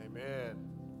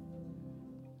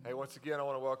Hey, once again, I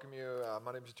want to welcome you.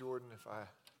 My name is Jordan. If I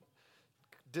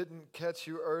didn't catch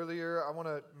you earlier, I want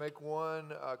to make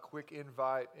one quick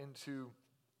invite into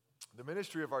the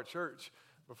ministry of our church.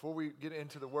 Before we get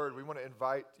into the word, we want to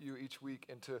invite you each week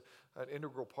into an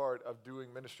integral part of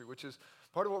doing ministry, which is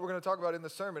part of what we're going to talk about in the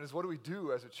sermon is what do we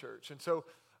do as a church? And so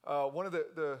one of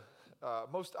the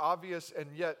most obvious and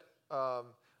yet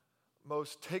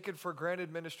most taken for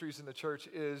granted ministries in the church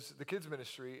is the kids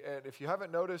ministry. And if you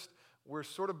haven't noticed, we're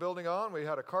sort of building on. We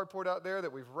had a carport out there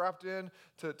that we've wrapped in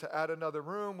to add another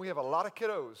room. We have a lot of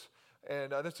kiddos,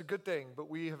 and that's a good thing. But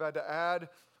we have had to add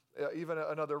even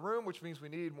another room, which means we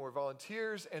need more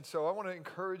volunteers. And so I want to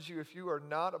encourage you, if you are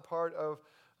not a part of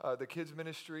the kids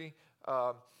ministry,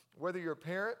 whether you're a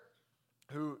parent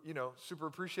who, super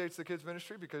appreciates the kids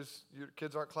ministry because your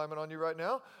kids aren't climbing on you right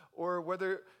now, or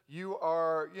whether you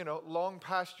are, long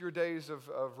past your days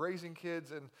of raising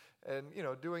kids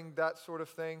and doing that sort of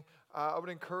thing, I would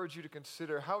encourage you to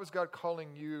consider, how is God calling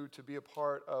you to be a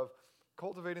part of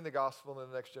cultivating the gospel in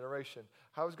the next generation?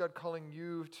 How is God calling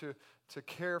you to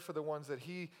care for the ones that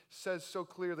he says so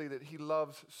clearly that he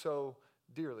loves so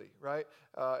dearly, right?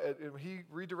 And he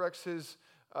redirects his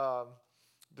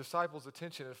disciples'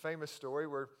 attention in a famous story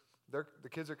where the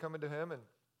kids are coming to him and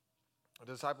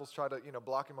the disciples try to,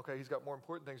 block him. Okay, he's got more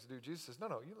important things to do. Jesus says,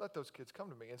 no, you let those kids come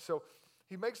to me. And so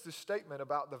he makes this statement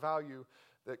about the value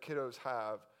that kiddos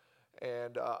have.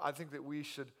 And I think that we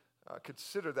should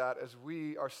consider that as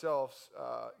we ourselves,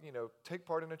 take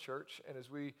part in a church and as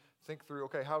we think through,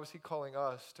 okay, how is he calling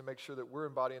us to make sure that we're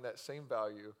embodying that same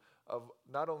value of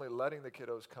not only letting the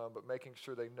kiddos come, but making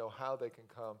sure they know how they can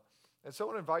come. And so I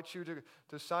want to invite you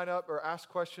to sign up or ask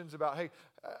questions about, hey,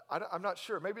 I'm not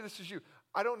sure. Maybe this is you.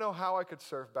 I don't know how I could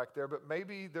serve back there, but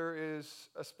maybe there is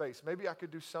a space. Maybe I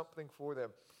could do something for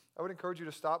them. I would encourage you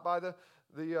to stop by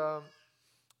the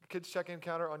kids check-in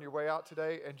counter on your way out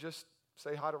today and just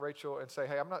say hi to Rachel and say,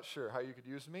 hey, I'm not sure how you could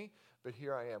use me, but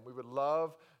here I am. We would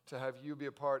love to have you be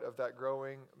a part of that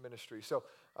growing ministry. So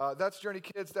that's Journey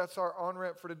Kids. That's our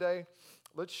on-ramp for today.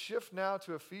 Let's shift now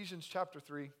to Ephesians chapter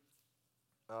 3.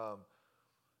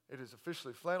 It is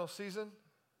officially flannel season.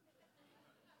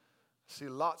 See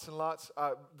lots and lots.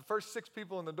 The first 6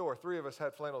 people in the door, 3 of us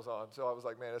had flannels on. So I was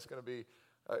like, man, it's going to be,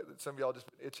 some of y'all just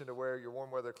itching to wear your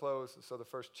warm weather clothes. So the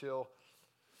first chill,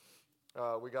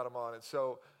 we got them on. And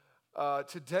so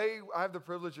today I have the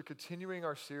privilege of continuing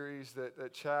our series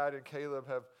that Chad and Caleb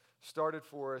have started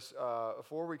for us, a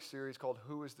 4-week series called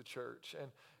Who is the Church?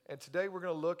 And today we're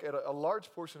going to look at a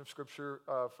large portion of Scripture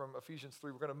from Ephesians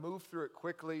 3. We're going to move through it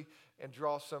quickly and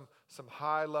draw some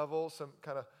high level, some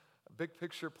kind of big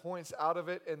picture points out of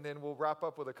it, and then we'll wrap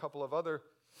up with a couple of other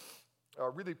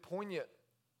really poignant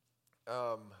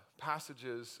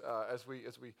passages as we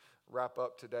wrap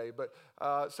up today.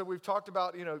 But so we've talked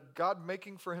about God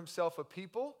making for himself a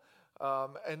people,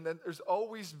 and then there's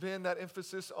always been that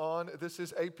emphasis on this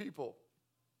is a people.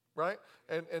 Right?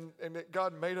 And that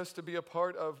God made us to be a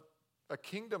part of a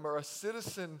kingdom or a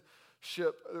citizenship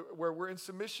where we're in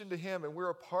submission to him and we're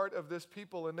a part of this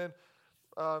people. And then,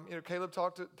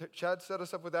 Chad set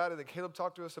us up with that. And then Caleb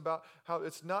talked to us about how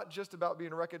it's not just about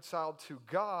being reconciled to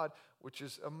God, which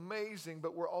is amazing,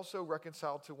 but we're also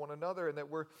reconciled to one another and that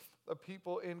we're a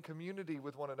people in community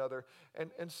with one another.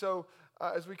 And so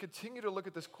as we continue to look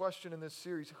at this question in this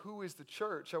series, who is the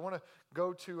church? I want to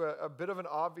go to a bit of an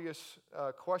obvious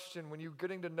question. When you're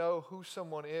getting to know who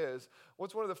someone is,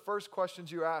 what's one of the first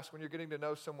questions you ask when you're getting to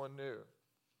know someone new?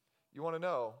 You want to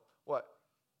know what?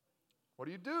 What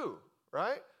do you do,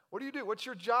 right? What do you do? What's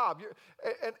your job?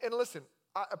 And listen,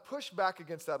 I push back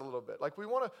against that a little bit. Like we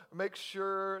want to make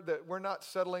sure that we're not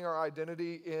settling our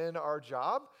identity in our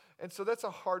job. And so that's a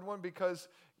hard one because,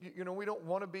 we don't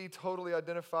want to be totally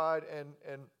identified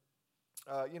and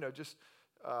just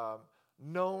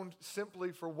known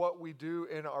simply for what we do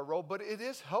in our role. But it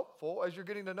is helpful as you're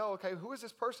getting to know, okay, who is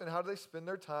this person? How do they spend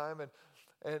their time? And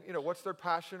what's their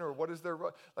passion or what is their,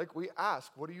 like we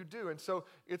ask, what do you do? And so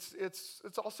it's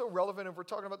also relevant if we're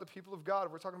talking about the people of God.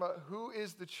 If we're talking about who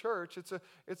is the church,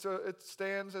 it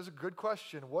stands as a good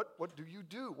question. What do you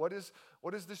do? What is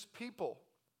this people?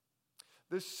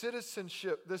 This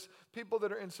citizenship, this people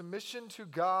that are in submission to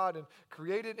God and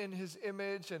created in his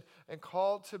image and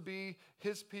called to be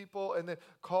his people and then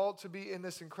called to be in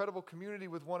this incredible community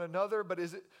with one another. But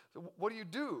what do you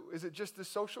do? Is it just the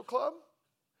social club?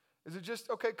 Is it just,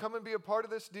 okay, come and be a part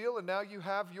of this deal and now you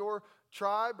have your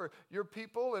tribe or your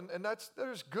people and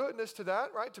there's goodness to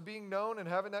that, right? To being known and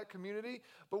having that community.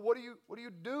 But what do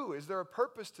you do? Is there a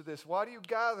purpose to this? Why do you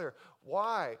gather?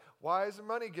 Why? Why is there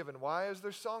money given? Why is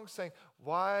there songs sang?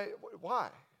 Why?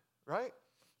 Right?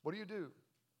 What do you do?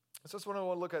 So that's what I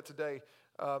want to look at today.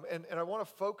 And I want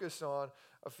to focus on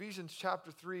Ephesians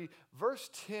chapter 3. Verse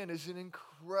 10 is an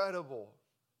incredible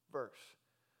verse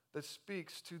that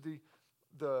speaks to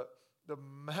the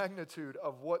magnitude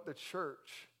of what the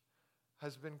church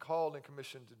has been called and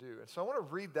commissioned to do. And so I want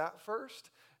to read that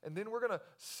first, and then we're going to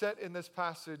set in this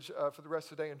passage for the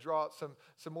rest of the day and draw out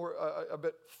some more, a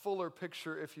bit fuller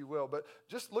picture, if you will. But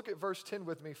just look at verse 10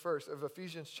 with me first of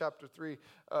Ephesians chapter 3.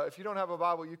 If you don't have a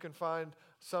Bible, you can find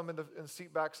some in the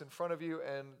seat backs in front of you,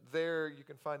 and there you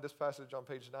can find this passage on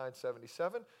page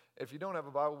 977. If you don't have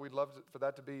a Bible, we'd love for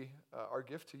that to be our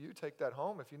gift to you. Take that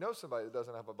home. If you know somebody that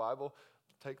doesn't have a Bible,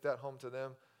 take that home to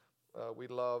them. We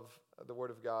love the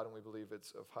Word of God, and we believe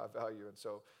it's of high value. And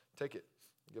so take it,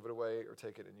 give it away, or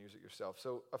take it and use it yourself.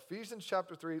 So Ephesians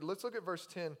chapter 3, let's look at verse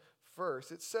 10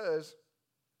 first. It says,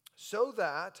 so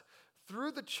that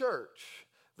through the church,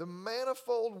 the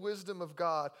manifold wisdom of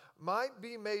God might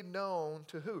be made known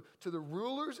to who? To the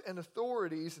rulers and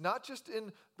authorities, not just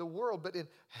in the world, but in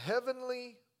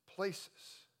heavenly places.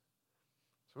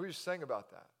 So we just sang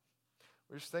about that.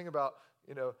 We just sang about,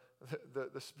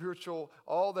 the spiritual,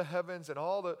 all the heavens and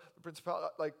all the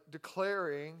principality, like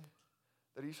declaring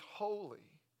that he's holy.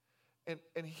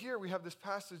 And here we have this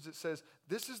passage that says,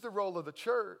 this is the role of the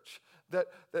church, that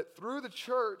through the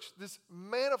church, this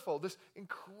manifold, this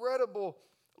incredible,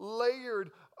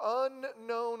 layered,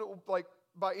 unknown, like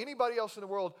by anybody else in the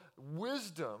world,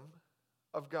 wisdom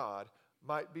of God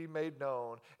might be made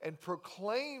known and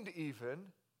proclaimed even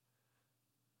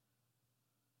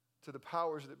to the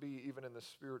powers that be, even in the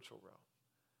spiritual realm.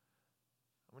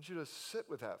 I want you to sit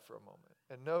with that for a moment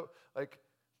and know, like,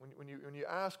 when you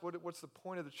ask what's the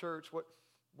point of the church, what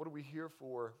are we here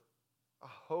for? I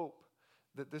hope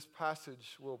that this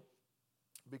passage will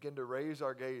begin to raise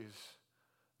our gaze,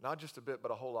 not just a bit,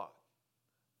 but a whole lot.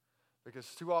 Because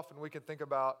too often we can think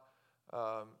about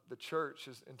the church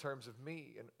as in terms of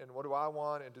me and what do I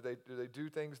want, and do they do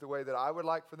things the way that I would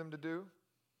like for them to do?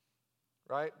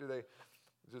 Right? Do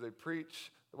they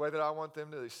preach the way that I want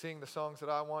them? Do they sing the songs that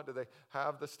I want? Do they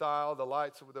have the style, the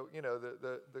lights,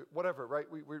 the whatever, right?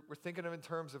 We're thinking of in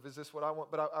terms of, is this what I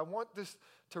want? But I want this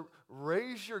to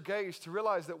raise your gaze to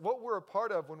realize that what we're a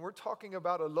part of when we're talking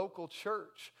about a local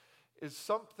church is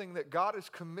something that God has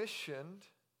commissioned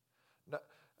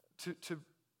to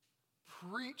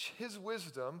preach his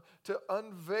wisdom, to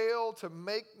unveil, to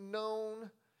make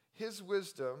known his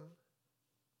wisdom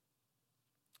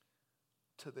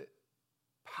to the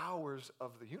powers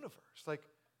of the universe. Like,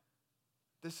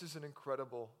 this is an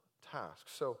incredible task.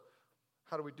 So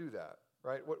how do we do that,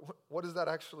 right? What does that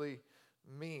actually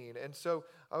mean? And so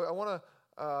I want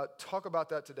to talk about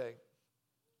that today.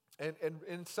 And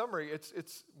in summary,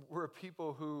 we're a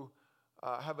people who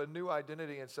have a new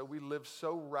identity, and so we live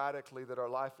so radically that our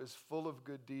life is full of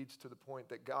good deeds to the point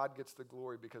that God gets the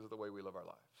glory because of the way we live our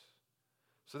lives.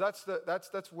 So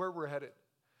that's where we're headed,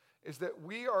 is that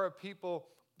we are a people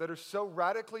that are so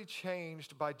radically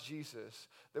changed by Jesus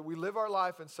that we live our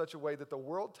life in such a way that the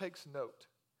world takes note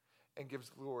and gives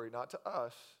glory, not to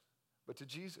us, but to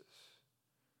Jesus.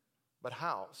 But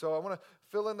how? So I want to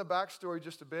fill in the backstory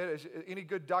just a bit. As any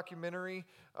good documentary,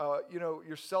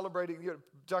 you're celebrating,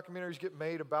 documentaries get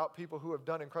made about people who have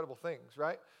done incredible things,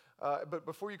 right? But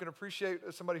before you can appreciate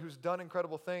somebody who's done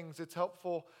incredible things, it's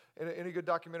helpful in any good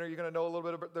documentary, you're going to know a little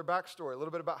bit about their backstory, a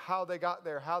little bit about how they got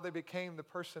there, how they became the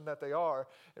person that they are.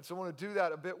 And so I want to do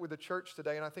that a bit with the church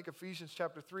today. And I think Ephesians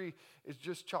chapter 3 is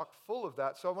just chock full of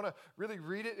that. So I want to really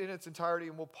read it in its entirety,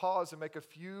 and we'll pause and make a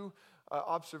few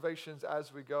observations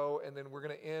as we go. And then we're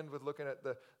going to end with looking at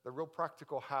the real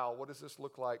practical how. What does this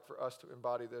look like for us to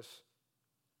embody this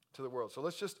to the world? So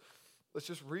let's just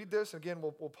read this. Again,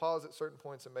 we'll pause at certain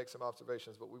points and make some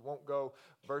observations, but we won't go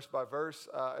verse by verse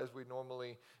as we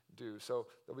normally do. So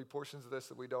there'll be portions of this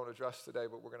that we don't address today,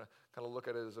 but we're going to kind of look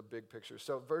at it as a big picture.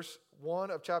 So verse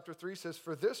 1 of chapter 3 says,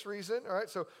 for this reason, all right,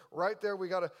 so right there we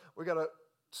gotta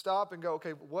stop and go,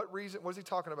 okay, what reason, what is he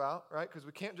talking about, right? Because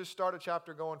we can't just start a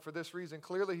chapter going for this reason.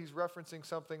 Clearly he's referencing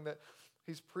something that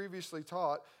he's previously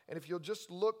taught. And if you'll just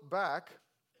look back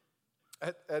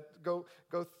go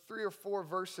 3 or 4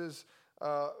 verses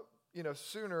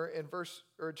sooner in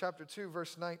chapter 2,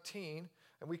 verse 19,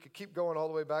 and we could keep going all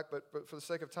the way back, but for the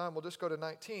sake of time, we'll just go to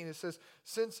 19. It says,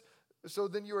 so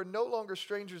then you are no longer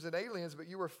strangers and aliens, but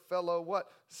you are fellow what?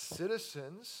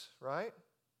 Citizens, right?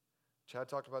 Chad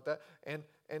talked about that. And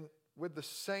with the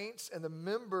saints and the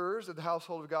members of the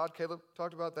household of God, Caleb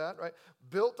talked about that, right?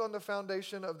 Built on the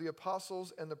foundation of the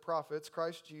apostles and the prophets,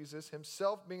 Christ Jesus,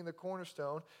 himself being the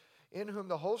cornerstone, in whom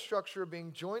the whole structure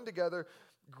being joined together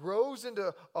grows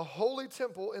into a holy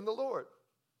temple in the Lord.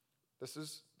 This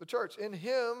is the church. In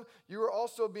him, you are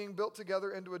also being built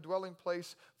together into a dwelling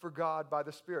place for God by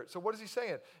the Spirit. So what is he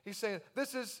saying? He's saying,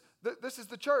 this is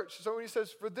the church. So when he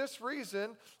says, for this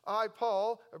reason, I,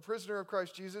 Paul, a prisoner of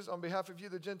Christ Jesus, on behalf of you,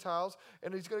 the Gentiles,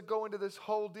 and he's going to go into this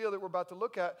whole deal that we're about to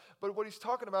look at. But what he's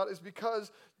talking about is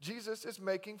because Jesus is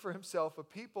making for himself a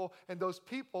people, and those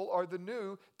people are the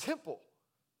new temple.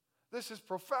 This is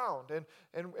profound,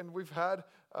 and we've had,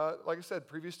 like I said,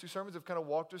 previous two sermons have kind of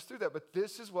walked us through that, but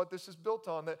this is what this is built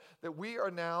on, that we are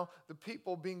now the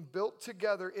people being built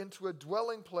together into a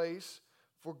dwelling place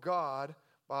for God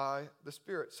by the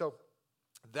Spirit. So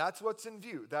that's what's in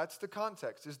view. That's the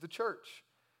context, is the church,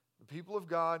 the people of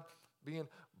God being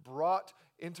brought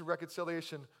into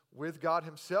reconciliation with God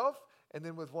himself and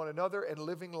then with one another and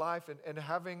living life and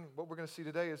having what we're going to see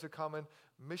today is a common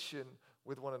mission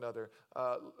with one another.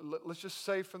 Let's just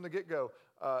say from the get-go,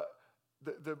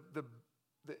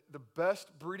 the best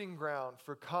breeding ground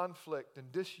for conflict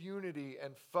and disunity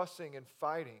and fussing and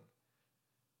fighting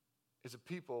is a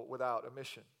people without a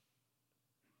mission.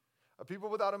 A people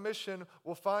without a mission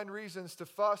will find reasons to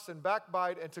fuss and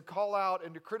backbite and to call out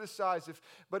and to criticize.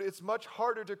 But it's much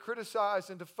harder to criticize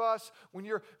and to fuss when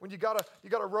you got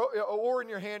a oar in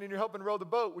your hand and you're helping row the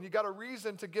boat. When you got a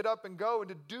reason to get up and go and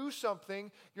to do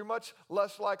something, you're much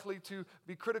less likely to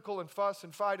be critical and fuss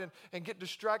and fight and get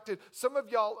distracted. Some of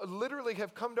y'all literally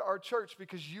have come to our church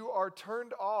because you are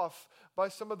turned off by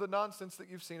some of the nonsense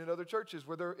that you've seen in other churches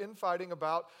where they're infighting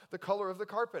about the color of the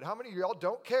carpet. How many of y'all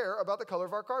don't care about the color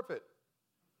of our carpet?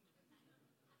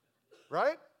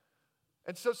 Right?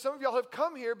 And so some of y'all have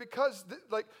come here because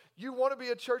you want to be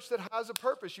a church that has a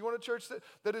purpose. You want a church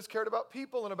that is cared about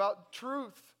people and about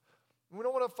truth. We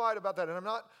don't want to fight about that. And I'm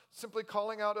not simply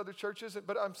calling out other churches,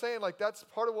 but I'm saying that's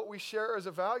part of what we share as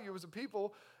a value as a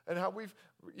people and how we've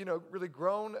really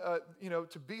grown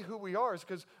to be who we are is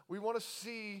because we want to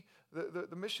see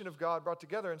the mission of God brought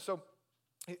together. And so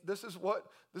this is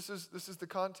the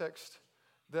context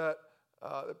that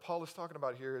Paul is talking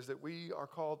about here is that we are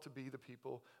called to be the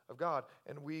people of God.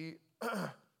 And we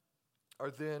are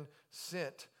then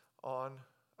sent on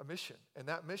a mission. And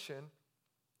that mission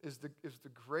is the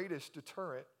greatest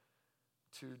deterrent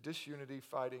to disunity,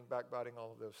 fighting, backbiting,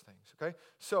 all of those things. Okay?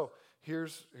 So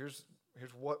here's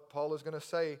what Paul is going to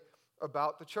say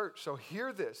about the church. So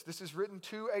hear this. This is written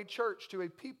to a church, to a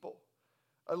people,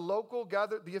 a local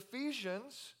gathered. The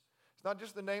Ephesians, it's not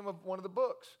just the name of one of the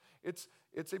books. It's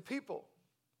a people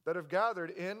that have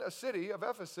gathered in a city of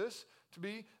Ephesus to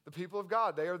be the people of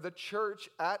God. They are the church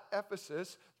at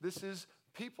Ephesus. This is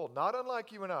people, not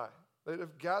unlike you and I, that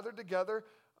have gathered together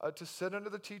to sit under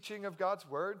the teaching of God's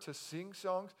word, to sing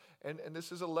songs. And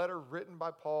this is a letter written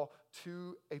by Paul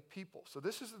to a people. So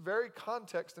this is the very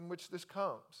context in which this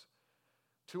comes.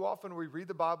 Too often we read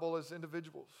the Bible as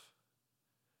individuals,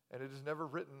 and it is never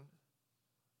written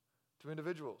to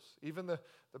individuals. Even the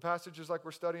passages like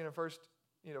we're studying in First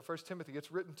Timothy,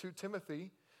 it's written to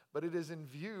Timothy, but it is in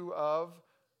view of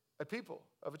a people,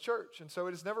 of a church. And so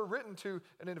it is never written to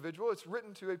an individual, it's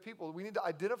written to a people. We need to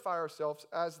identify ourselves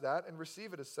as that and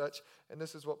receive it as such, and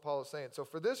this is what Paul is saying. So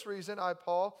for this reason, I,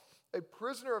 Paul, a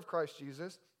prisoner of Christ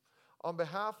Jesus, on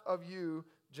behalf of you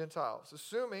Gentiles,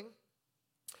 assuming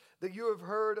that you have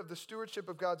heard of the stewardship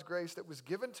of God's grace that was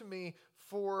given to me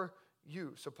for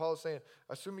you. So Paul is saying,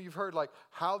 assuming you've heard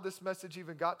how this message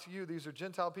even got to you. These are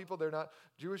Gentile people. They're not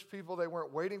Jewish people. They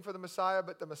weren't waiting for the Messiah,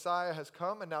 but the Messiah has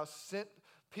come and now sent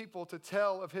people to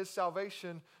tell of his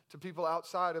salvation to people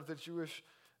outside of the Jewish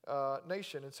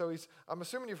nation. And so I'm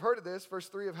assuming you've heard of this, verse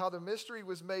 3, of how the mystery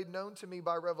was made known to me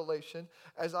by revelation,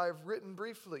 as I have written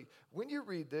briefly. When you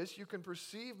read this, you can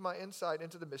perceive my insight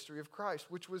into the mystery of Christ,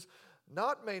 which was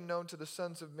not made known to the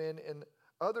sons of men in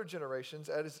other generations,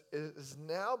 as it has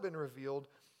now been revealed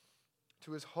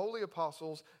to his holy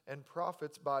apostles and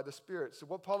prophets by the Spirit. So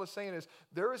what Paul is saying is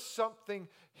there is something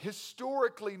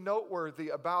historically noteworthy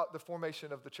about the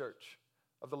formation of the church,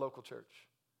 of the local church.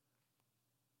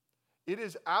 It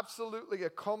is absolutely a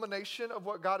culmination of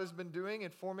what God has been doing in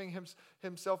forming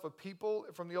himself a people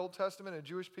from the Old Testament, a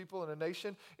Jewish people and a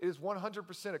nation. It is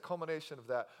 100% a culmination of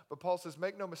that. But Paul says,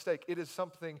 make no mistake, it is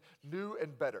something new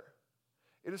and better.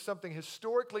 It is something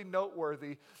historically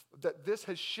noteworthy that this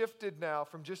has shifted now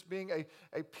from just being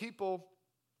a people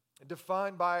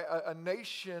defined by a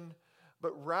nation,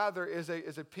 but rather is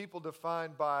a people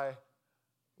defined by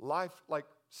life like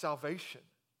salvation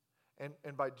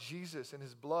and by Jesus and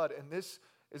his blood. And this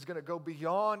is going to go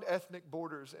beyond ethnic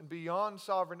borders and beyond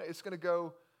sovereign. It's going to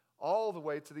go all the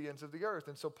way to the ends of the earth.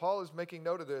 And so Paul is making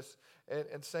note of this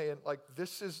and saying, like,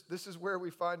 this is where we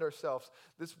find ourselves.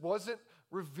 This wasn't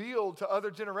revealed to other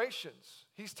generations.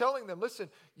 He's telling them, listen,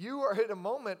 you are at a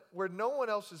moment where no one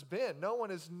else has been. No one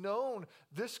has known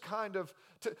this kind of,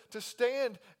 to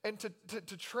stand and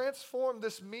to transform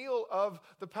this meal of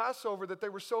the Passover that they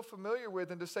were so familiar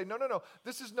with, and to say, no,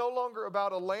 this is no longer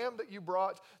about a lamb that you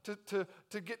brought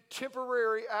to get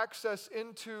temporary access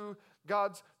into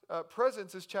God's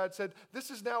presence, as Chad said.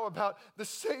 This is now about the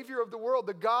Savior of the world,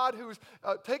 the God who's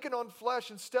taken on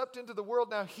flesh and stepped into the world.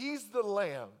 Now he's the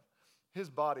Lamb. His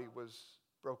body was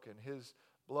broken. His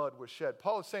blood was shed.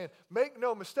 Paul is saying, make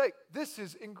no mistake, this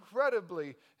is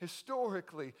incredibly,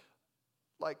 historically,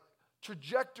 like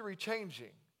trajectory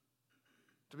changing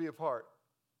to be a part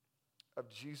of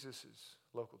Jesus'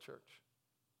 local church.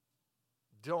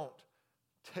 Don't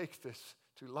take this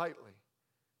too lightly.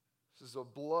 This is a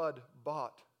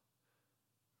blood-bought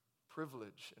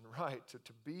privilege and right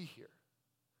to be here.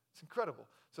 It's incredible.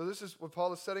 So this is what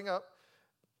Paul is setting up.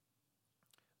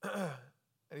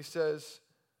 And he says,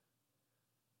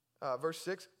 verse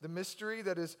 6, the mystery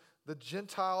that is the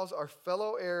Gentiles are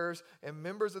fellow heirs and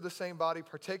members of the same body,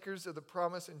 partakers of the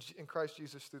promise in Christ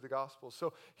Jesus through the gospel.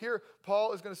 So here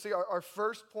Paul is going to see our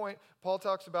first point Paul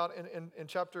talks about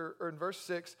in verse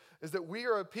 6 is that we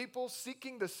are a people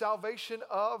seeking the salvation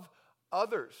of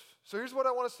others. So here's what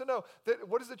I want us to know. That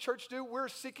what does the church do? We're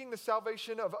seeking the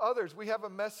salvation of others. We have a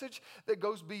message that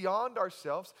goes beyond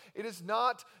ourselves. It is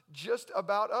not just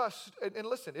about us. And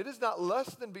listen, it is not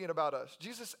less than being about us.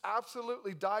 Jesus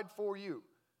absolutely died for you.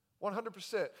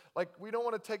 100%. Like, we don't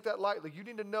want to take that lightly. You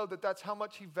need to know that that's how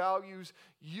much he values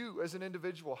you as an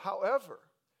individual. However,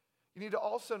 you need to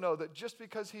also know that just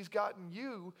because he's gotten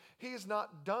you, he is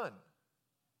not done.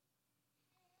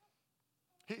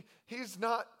 He's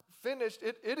not finished.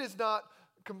 It is not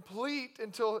complete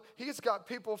until he's got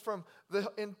people from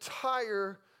the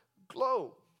entire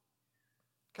globe.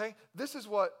 Okay? This is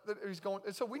what he's going.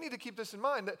 And so we need to keep this in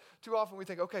mind, that too often we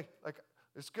think, okay, like,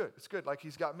 it's good. Like,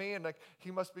 he's got me, and like,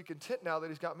 he must be content now that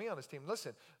he's got me on his team.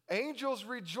 Listen, angels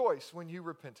rejoice when you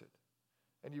repented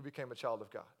and you became a child of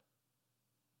God.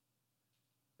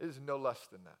 It is no less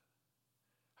than that.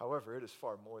 However, it is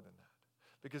far more than that.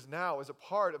 Because now, as a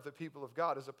part of the people of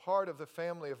God, as a part of the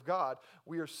family of God,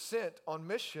 we are sent on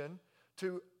mission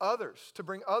to others, to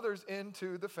bring others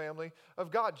into the family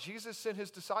of God. Jesus sent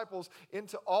his disciples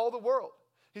into all the world.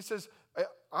 He says,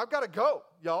 I've got to go,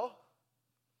 y'all.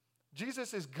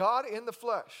 Jesus is God in the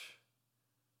flesh.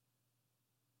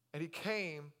 And he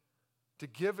came to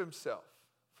give himself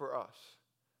for us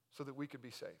so that we could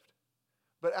be saved.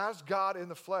 But as God in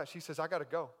the flesh, he says, I got to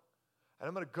go. And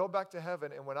I'm going to go back to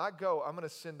heaven, and when I go, I'm going to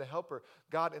send the helper.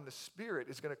 God in the Spirit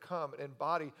is going to come and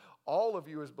embody all of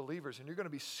you as believers, and you're going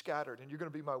to be scattered, and you're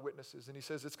going to be my witnesses. And he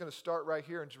says it's going to start right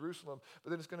here in Jerusalem,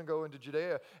 but then it's going to go into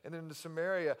Judea, and then into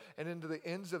Samaria, and into the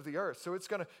ends of the earth. So it's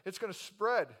going to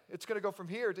spread. It's going to go from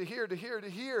here to here to here to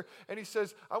here. And he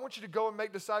says, I want you to go and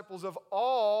make disciples of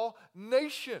all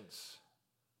nations.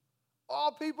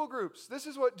 All people groups. This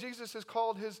is what Jesus has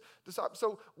called his disciples.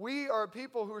 So we are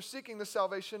people who are seeking the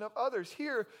salvation of others.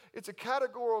 Here, it's a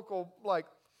categorical, like,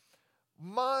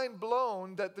 mind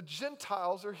blown that the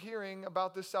Gentiles are hearing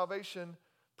about this salvation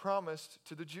promised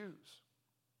to the Jews.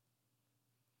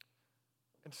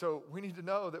 And so we need to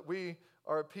know that we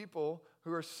are a people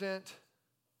who are sent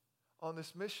on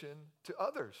this mission to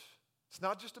others. It's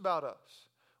not just about us.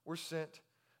 We're sent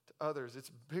to others.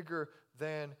 It's bigger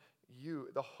than you.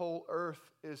 The whole earth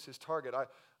is his target. I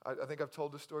think I've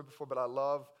told this story before, but I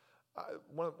love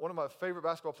one of my favorite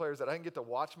basketball players that I didn't get to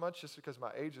watch much just because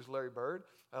my age is Larry Bird.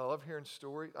 And I love hearing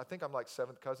stories. I think I'm like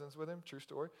seventh cousins with him, true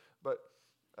story. But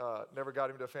never got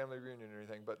him to a family reunion or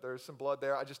anything. But there's some blood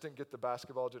there. I just didn't get the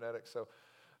basketball genetics. So,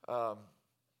 but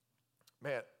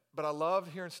I love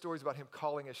hearing stories about him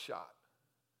calling his shot.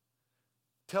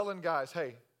 Telling guys,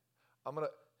 hey, I'm going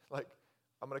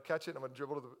to catch it, and I'm going to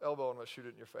dribble to the elbow, and I'm going to shoot it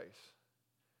in your face.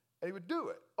 And he would do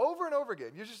it over and over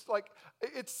again. You're just like,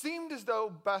 it seemed as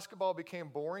though basketball became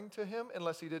boring to him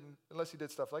unless he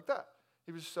did stuff like that.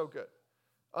 He was so good.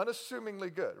 Unassumingly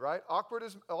good, right? Awkward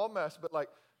as all mess, but like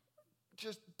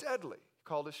just deadly.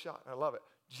 Called his shot. I love it.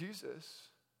 Jesus,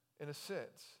 in a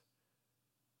sense,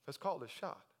 has called his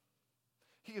shot.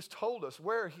 He has told us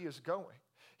where he is going.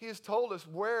 He has told us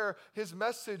where his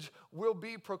message will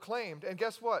be proclaimed. And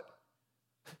guess what?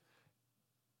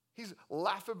 He's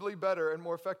laughably better and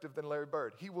more effective than Larry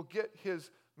Bird. He will get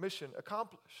his mission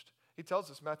accomplished. He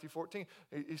tells us, Matthew 14,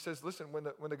 he says, listen,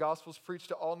 when the gospel's preached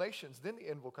to all nations, then the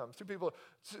end will come. Some people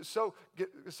get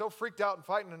so freaked out and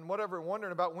fighting and whatever and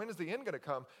wondering about when is the end going to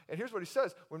come. And here's what he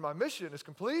says, when my mission is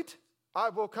complete, I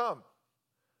will come.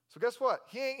 So guess what?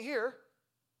 He ain't here.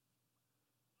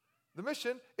 The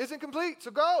mission isn't complete,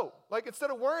 so go. Like,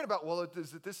 instead of worrying about, well,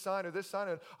 is it this sign or this sign?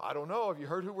 And I don't know. Have you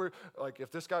heard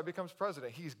if this guy becomes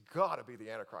president, he's got to be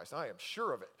the Antichrist. I am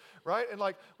sure of it, right? And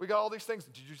like, we got all these things.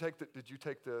 Did you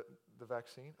take the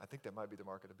vaccine? I think that might be the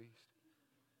mark of the beast.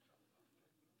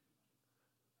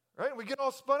 Right? And we get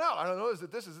all spun out. I don't know, is it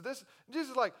this? And Jesus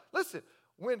is like, listen,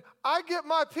 when I get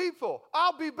my people,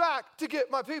 I'll be back to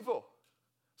get my people.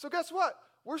 So guess what?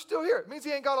 We're still here. It means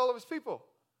he ain't got all of his people.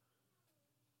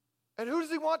 And who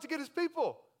does he want to get his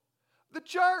people? The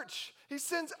church. He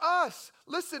sends us.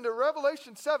 Listen to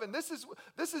Revelation 7. This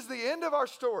is the end of our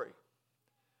story.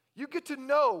 You get to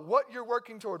know what you're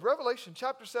working toward. Revelation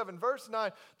chapter 7, verse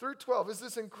 9 through 12 is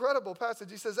this incredible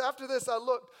passage. He says, after this I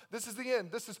looked. This is the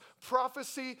end. This is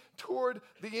prophecy toward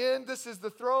the end. This is the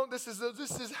throne. This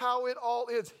is how it all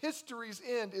is. History's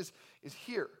end is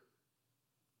here.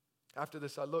 After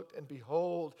this I looked, and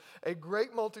behold, a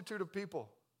great multitude of people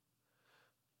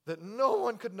that no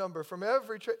one could number, from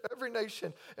every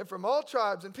nation and from all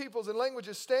tribes and peoples and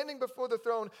languages, standing before the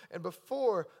throne and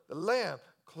before the Lamb,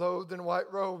 clothed in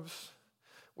white robes,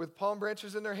 with palm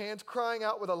branches in their hands, crying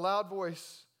out with a loud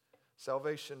voice,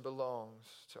 salvation belongs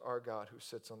to our God who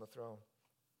sits on the throne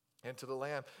and to the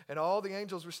Lamb. And all the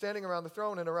angels were standing around the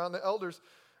throne and around the elders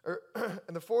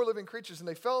and the four living creatures, and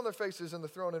they fell on their faces on the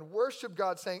throne and worshiped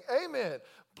God, saying, Amen,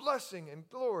 blessing and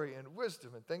glory and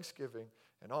wisdom and thanksgiving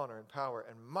and honor and power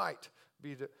and might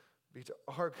be to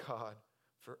our God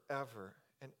forever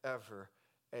and ever.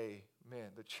 Amen.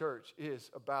 The church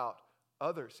is about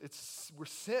others. We're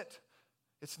sent.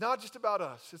 It's not just about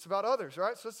us. It's about others,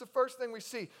 right? So that's the first thing we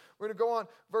see. We're going to go on.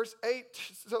 Verse 8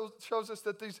 shows us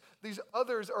that these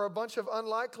others are a bunch of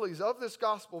unlikelies of this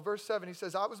gospel. Verse 7, he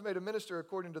says, I was made a minister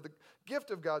according to the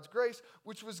gift of God's grace,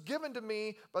 which was given to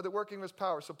me by the working of his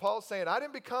power. So Paul's saying, I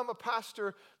didn't become a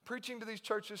pastor preaching to these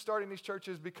churches, starting these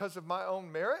churches because of my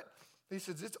own merit. He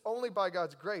says, it's only by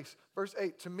God's grace. Verse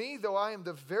 8, to me, though I am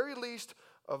the very least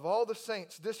of all the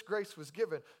saints, this grace was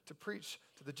given to preach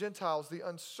to the Gentiles the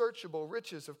unsearchable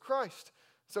riches of Christ.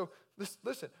 So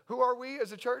listen, who are we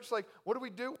as a church? Like, what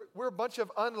do? We're a bunch of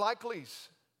unlikelies.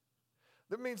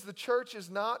 That means the church is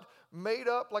not made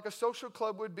up like a social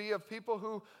club would be of people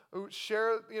who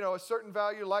share, a certain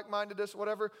value, like-mindedness,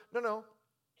 whatever. No.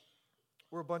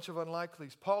 We're a bunch of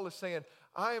unlikelies. Paul is saying,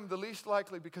 I am the least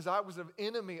likely because I was an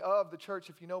enemy of the church.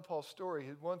 If you know Paul's story,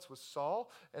 he once was Saul,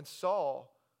 and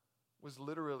Saul was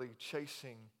literally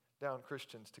chasing down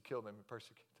Christians to kill them and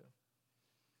persecute them.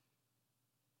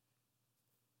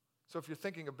 So if you're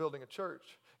thinking of building a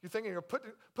church, you're thinking of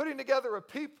putting together a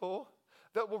people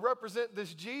that will represent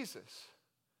this Jesus.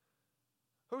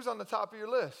 Who's on the top of your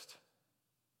list?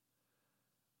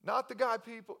 Not the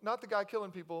guy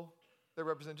killing people that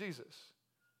represent Jesus.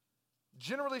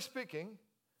 Generally speaking,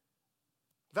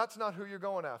 that's not who you're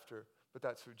going after. But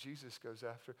that's who Jesus goes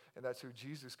after, and that's who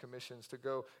Jesus commissions to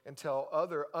go and tell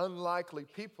other unlikely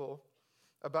people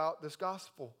about this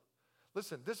gospel.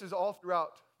 Listen, this is all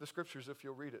throughout the scriptures if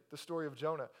you'll read it. The story of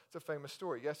Jonah, it's a famous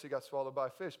story. Yes, he got swallowed by a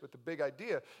fish, but the big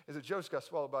idea is that Jonah got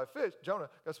swallowed by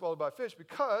a fish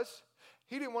because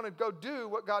he didn't want to go do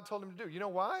what God told him to do. You know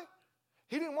why?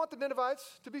 He didn't want the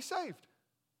Ninevites to be saved.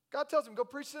 God tells him, go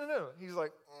preach to Nineveh. He's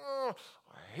like, I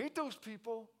hate those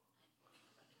people.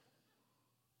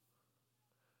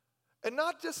 And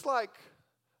not just like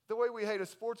the way we hate a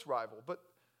sports rival, but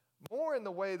more in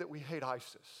the way that we hate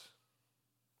ISIS.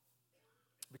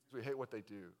 Because we hate what they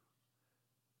do.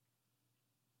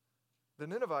 The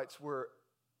Ninevites were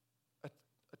a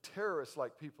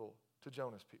terrorist-like people to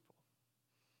Jonah's people.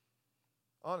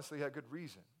 Honestly, he had good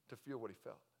reason to feel what he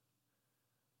felt.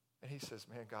 And he says,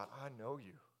 man, God, I know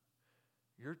you.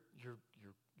 You're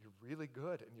really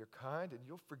good, and you're kind, and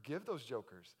you'll forgive those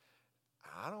jokers.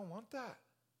 I don't want that.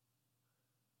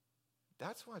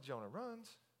 That's why Jonah runs.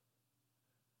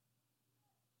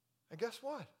 And guess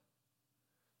what?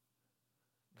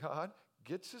 God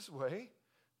gets his way.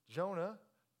 Jonah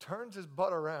turns his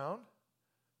butt around,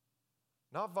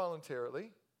 not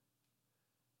voluntarily,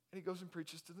 and he goes and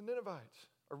preaches to the Ninevites.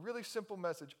 A really simple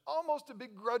message, almost a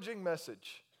begrudging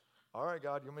message. All right,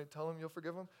 God, you want me to tell them you'll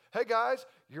forgive them? Hey, guys,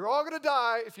 you're all going to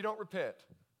die if you don't repent.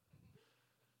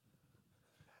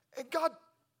 And God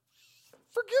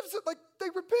forgives it like they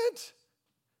repent.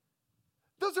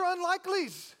 Those are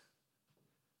unlikelies.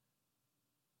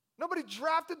 Nobody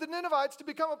drafted the Ninevites to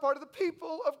become a part of the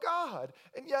people of God.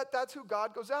 And yet that's who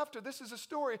God goes after. This is a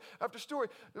story after story.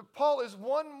 Paul is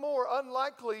one more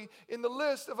unlikely in the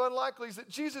list of unlikelies that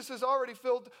Jesus has already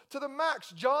filled to the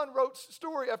max. John wrote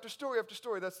story after story after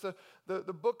story. That's the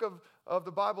book of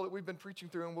the Bible that we've been preaching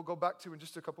through and we'll go back to in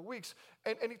just a couple weeks.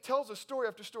 And he tells us story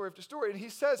after story after story. And he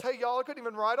says, hey, y'all, I couldn't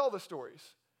even write all the stories.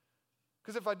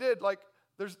 Because if I did,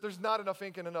 there's not enough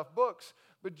ink and enough books.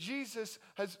 But Jesus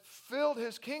has filled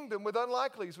his kingdom with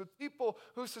unlikelies, with people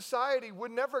who society would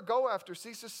never go after.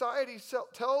 See, society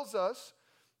tells us,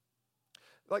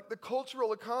 the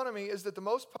cultural economy is that the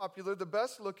most popular, the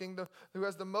best looking, who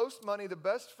has the most money, the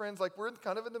best friends, we're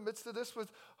kind of in the midst of this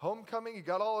with homecoming. You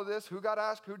got all of this, who got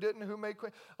asked, who didn't, who made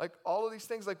queen, all of these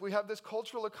things. We have this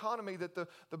cultural economy that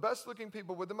the best looking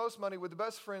people with the most money, with the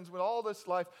best friends, with all this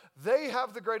life, they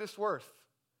have the greatest worth.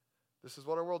 This is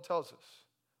what our world tells us.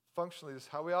 Functionally, this is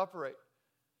how we operate.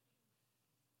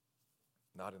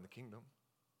 Not in the kingdom.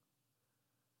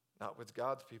 Not with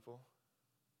God's people.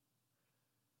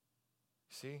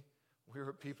 See, we're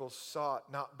a people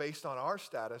sought not based on our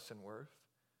status and worth.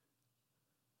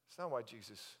 It's not why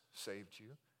Jesus saved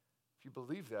you. If you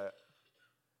believe that,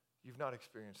 you've not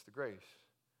experienced the grace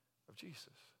of Jesus.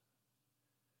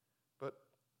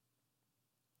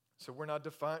 So we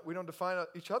don't define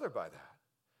each other by that.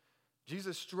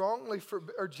 Jesus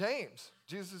James,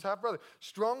 Jesus' half-brother,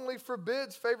 strongly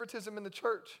forbids favoritism in the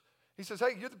church. He says,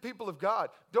 hey, you're the people of God.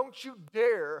 Don't you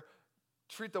dare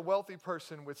treat the wealthy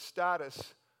person with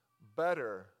status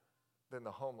better than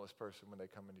the homeless person when they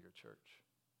come into your church.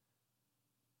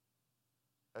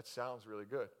 That sounds really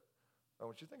good. I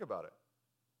want you to think about it.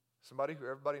 Somebody who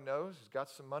everybody knows has got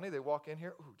some money, they walk in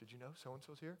here, ooh, did you know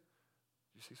so-and-so's here?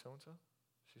 Did you see so-and-so?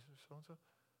 See so-and-so?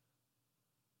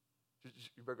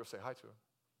 You better go say hi to him.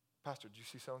 Pastor, did you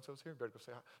see so-and-so's here? You better go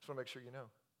say hi. Just want to make sure you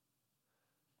know.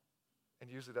 And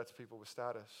usually that's people with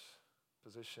status,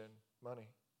 position, money.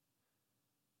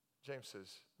 James says,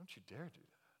 don't you dare do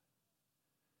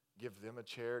that. Give them a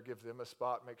chair, give them a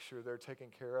spot, make sure they're taken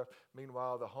care of.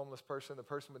 Meanwhile, the homeless person, the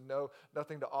person with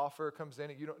nothing to offer comes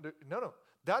in and you don't do. No.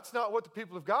 That's not what the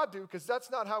people of God do because that's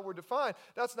not how we're defined.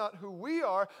 That's not who we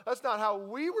are. That's not how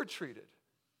we were treated.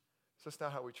 So that's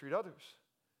not how we treat others.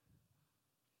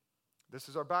 This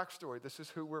is our backstory. This is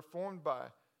who we're formed by.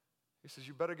 He says,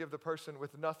 you better give the person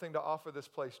with nothing to offer this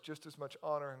place just as much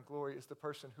honor and glory as the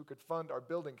person who could fund our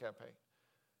building campaign.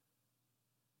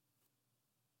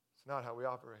 It's not how we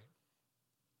operate.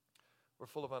 We're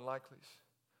full of unlikelies.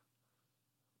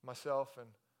 Myself and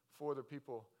 5 other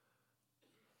people,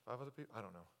 I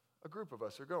don't know. A group of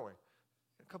us are going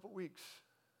in a couple weeks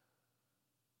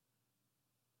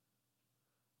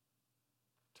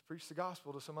to preach the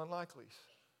gospel to some unlikelies.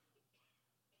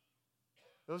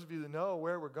 Those of you that know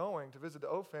where we're going to visit the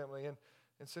O family in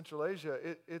Central Asia,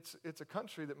 it's a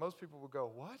country that most people would go,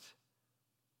 what?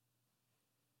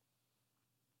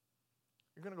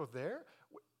 You're going to go there?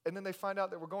 And then they find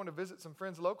out that we're going to visit some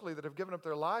friends locally that have given up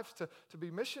their lives to be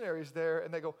missionaries there,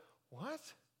 and they go, what?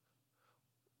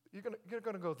 You're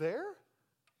going to go there?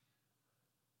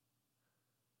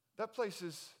 That place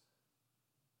is,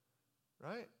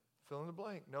 right? Fill in the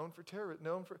blank. Known for terror,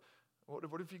 known for...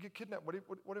 What if you get kidnapped? What if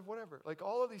whatever?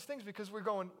 All of these things because we're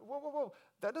going, whoa.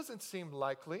 That doesn't seem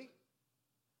likely.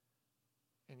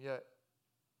 And yet,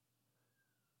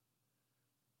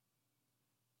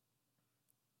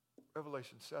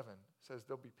 Revelation 7 says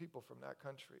there'll be people from that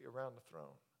country around the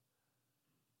throne.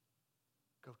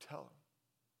 Go tell them.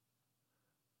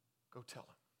 Go tell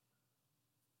them.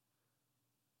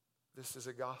 This is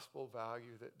a gospel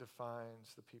value that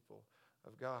defines the people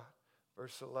of God.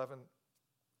 Verse 11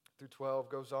 through 12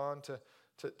 goes on to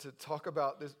talk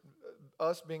about this,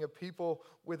 us being a people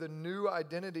with a new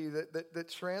identity that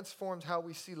transforms how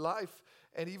we see life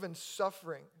and even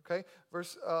suffering. Okay,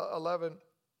 verse 11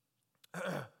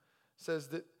 says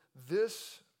that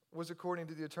this was according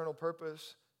to the eternal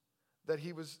purpose that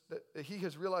he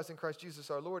has realized in Christ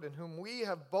Jesus our Lord, in whom we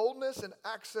have boldness and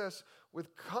access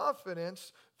with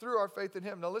confidence through our faith in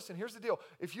him. Now listen, here's the deal.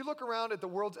 If you look around at the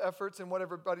world's efforts and what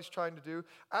everybody's trying to do,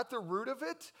 at the root of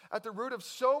it, at the root of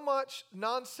so much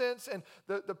nonsense and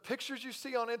the pictures you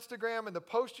see on Instagram and the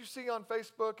posts you see on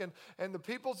Facebook and the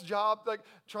people's job,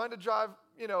 trying to drive,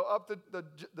 up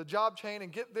the job chain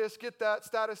and get this, get that,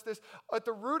 status this, at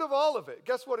the root of all of it,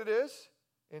 guess what it is?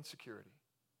 Insecurity.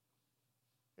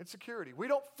 Insecurity. We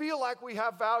don't feel like we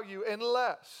have value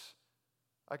unless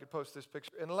I could post this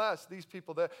picture. Unless these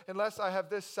people, unless I have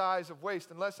this size of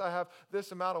waist, unless I have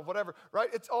this amount of whatever, right?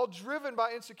 It's all driven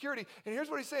by insecurity. And here's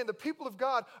what he's saying. The people of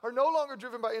God are no longer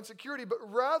driven by insecurity, but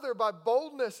rather by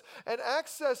boldness and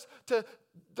access to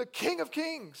the King of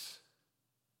Kings.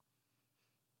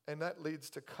 And that leads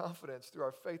to confidence through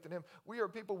our faith in him. We are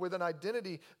people with an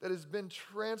identity that has been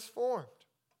transformed.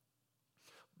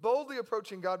 Boldly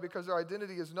approaching God because our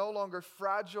identity is no longer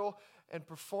fragile and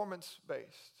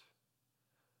performance-based.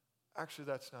 Actually,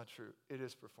 that's not true. It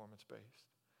is performance-based,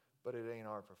 but it ain't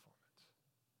our performance.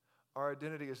 Our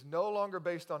identity is no longer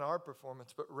based on our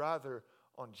performance, but rather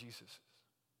on Jesus's.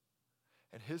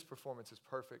 And his performance is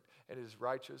perfect, and it is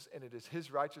righteous, and it is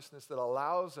his righteousness that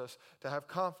allows us to have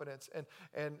confidence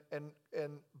and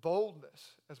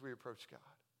boldness as we approach God.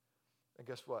 And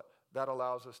guess what? That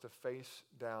allows us to face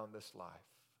down this life.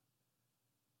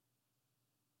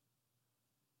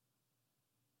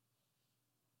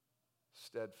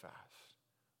 Steadfast,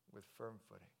 with firm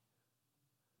footing.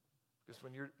 Because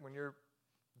when you're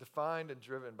defined and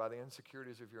driven by the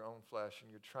insecurities of your own flesh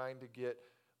and you're trying to get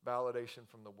validation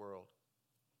from the world,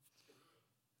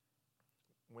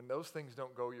 when those things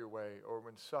don't go your way or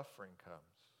when suffering comes,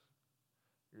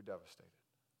 you're devastated.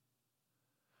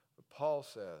 But Paul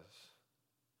says,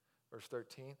 verse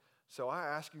 13, so I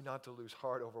ask you not to lose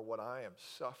heart over what I am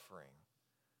suffering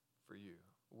for you,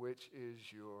 which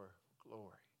is your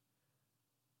glory.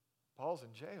 Paul's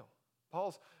in jail.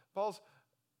 Paul's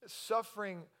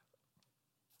suffering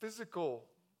physical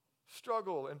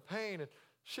struggle and pain and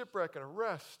shipwreck and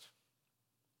arrest.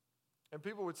 And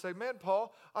people would say, man,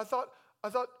 Paul, I thought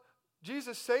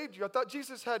Jesus saved you. I thought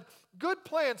Jesus had good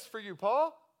plans for you,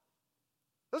 Paul.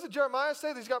 Doesn't Jeremiah say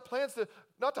that he's got plans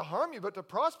not to harm you, but to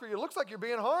prosper you? It looks like you're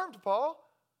being harmed, Paul.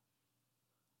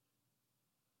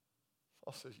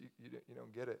 Paul says, you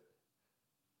don't get it.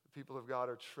 People of God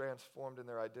are transformed in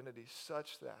their identity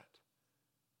such that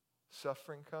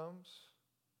suffering comes,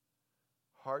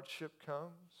 hardship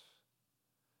comes,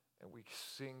 and we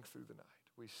sing through the night.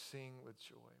 We sing with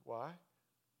joy. Why?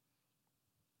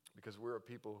 Because we're a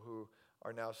people who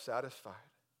are now satisfied,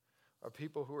 a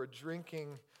people who are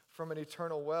drinking from an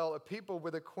eternal well, a people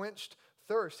with a quenched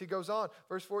thirst. He goes on,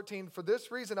 verse 14, for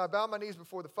this reason I bow my knees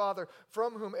before the Father,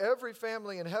 from whom every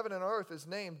family in heaven and earth is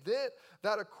named,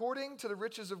 that according to the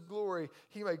riches of glory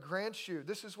he may grant you.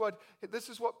 This is what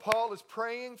Paul is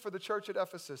praying for the church at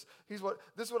Ephesus. This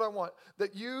is what I want,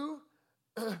 that you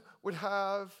would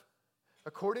have,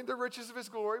 according to the riches of his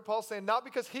glory, Paul's saying, not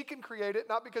because he can create it,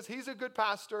 not because he's a good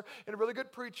pastor and a really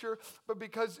good preacher, but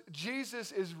because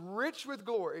Jesus is rich with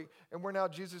glory, and we're now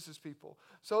Jesus' people,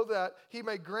 so that he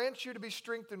may grant you to be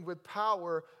strengthened with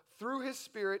power through his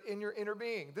Spirit in your inner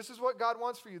being. This is what God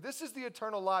wants for you. This is the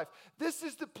eternal life. This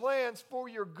is the plans for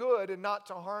your good and not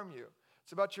to harm you.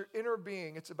 It's about your inner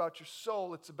being. It's about your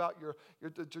soul. It's about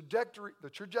the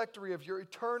trajectory of your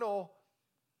eternal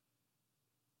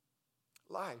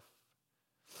life.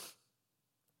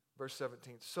 Verse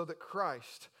 17, so that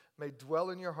Christ may dwell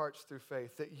in your hearts through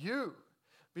faith, that you,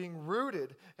 being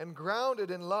rooted and grounded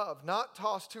in love, not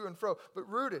tossed to and fro, but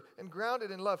rooted and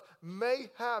grounded in love, may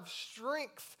have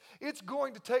strength. It's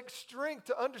going to take strength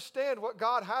to understand what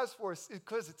God has for us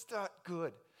because it's that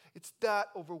good. It's that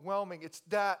overwhelming. It's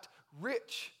that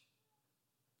rich.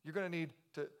 You're going to need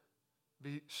to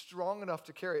be strong enough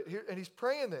to carry it. And he's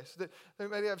praying this, that they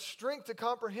may have strength to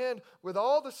comprehend with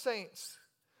all the saints.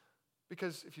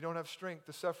 Because if you don't have strength,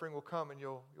 the suffering will come and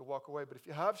you'll walk away. But if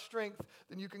you have strength,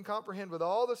 then you can comprehend with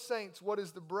all the saints what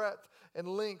is the breadth and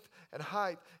length and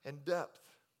height and depth.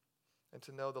 And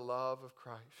to know the love of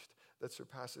Christ that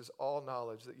surpasses all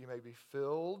knowledge, that you may be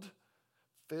filled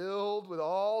with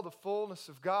all the fullness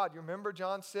of God. You remember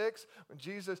John 6, when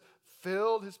Jesus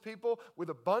filled his people with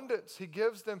abundance. He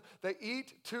gives them, they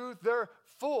eat to their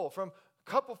full, from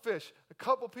a couple fish, a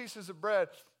couple pieces of bread.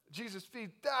 Jesus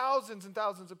feeds thousands and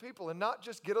thousands of people, and not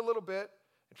just get a little bit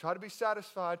and try to be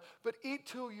satisfied, but eat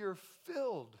till you're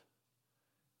filled.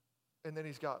 And then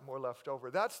he's got more left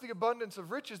over. That's the abundance of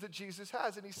riches that Jesus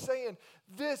has. And he's saying,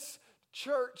 this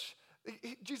church,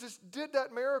 Jesus did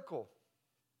that miracle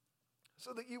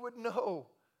so that you would know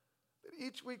that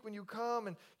each week when you come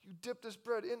and you dip this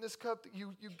bread in this cup, that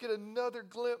you get another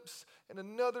glimpse and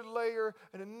another layer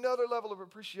and another level of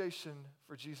appreciation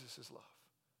for Jesus' love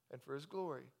and for his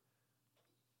glory.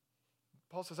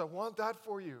 Paul says, I want that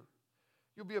for you.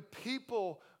 You'll be a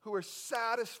people who are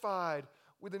satisfied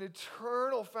with an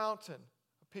eternal fountain,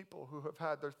 of people who have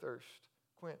had their thirst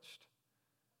quenched.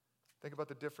 Think about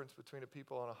the difference between a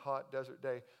people on a hot desert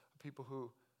day, a people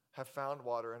who have found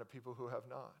water and a people who have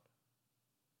not.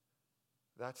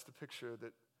 That's the picture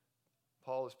that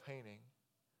Paul is painting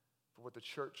for what the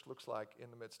church looks like in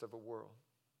the midst of a world.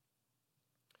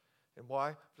 And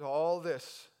why? For all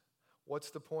this,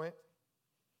 what's the point?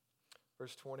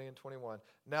 Verse 20 and 21.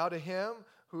 Now to him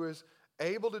who is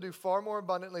able to do far more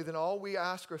abundantly than all we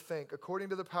ask or think, according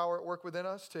to the power at work within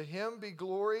us, to him be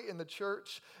glory in the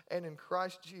church and in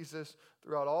Christ Jesus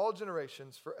throughout all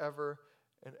generations, forever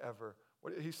and ever.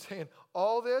 What he's saying,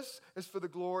 all this is for the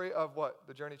glory of what?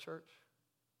 The Journey Church?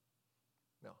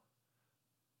 No.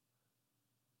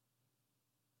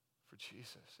 For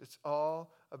Jesus. It's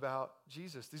all about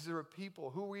Jesus. These are people.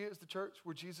 Who are we as the church?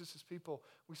 We're Jesus' people.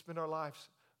 We spend our lives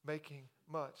making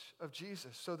much of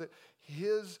Jesus so that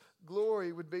his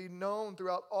glory would be known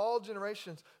throughout all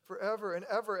generations forever and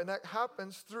ever. And that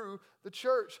happens through the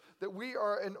church, that we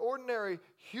are an ordinary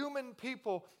human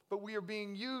people, but we are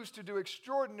being used to do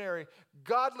extraordinary,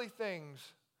 godly things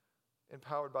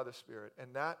empowered by the Spirit.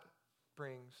 And that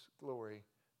brings glory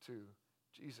to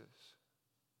Jesus.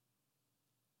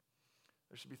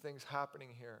 There should be things happening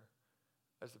here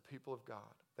as the people of God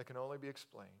that can only be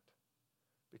explained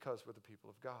because we're the people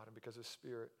of God and because his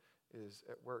Spirit is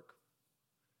at work.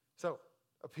 So,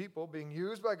 a people being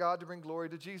used by God to bring glory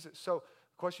to Jesus. So,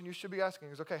 the question you should be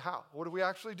asking is, okay, how? What do we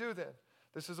actually do then?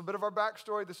 This is a bit of our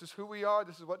backstory. This is who we are.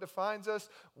 This is what defines us.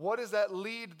 What does that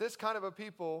lead this kind of a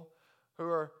people who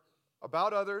are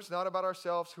about others, not about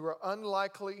ourselves, who are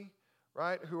unlikely,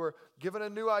 right? Who are given a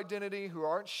new identity, who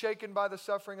aren't shaken by the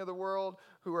suffering of the world,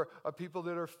 who are a people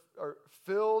that are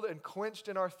filled and quenched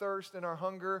in our thirst and our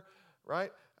hunger,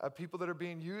 right? People that are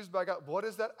being used by God. What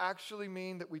does that actually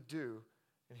mean that we do?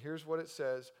 And here's what it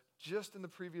says just in the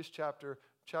previous chapter,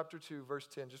 chapter 2, verse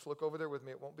 10. Just look over there with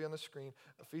me. It won't be on the screen.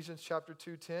 Ephesians chapter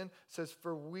 2:10 says,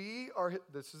 for we are,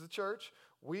 this is the church,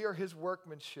 we are his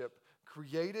workmanship,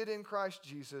 created in Christ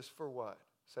Jesus for what?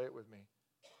 Say it with me.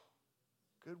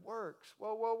 Good works.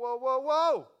 Whoa, whoa, whoa, whoa,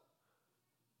 whoa.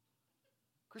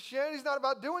 Christianity's not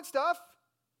about doing stuff.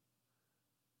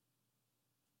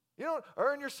 You don't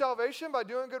earn your salvation by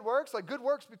doing good works. Like, good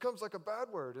works becomes like a bad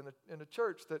word in a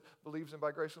church that believes in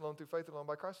by grace alone, through faith alone,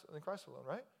 by Christ, in Christ alone,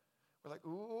 right? We're like,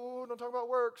 ooh, don't talk about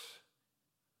works.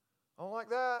 I don't like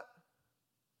that.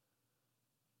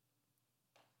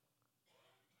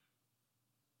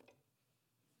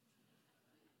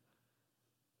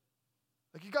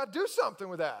 Like, you got to do something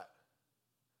with that.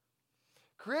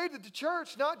 Created the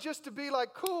church not just to be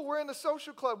like, cool, we're in the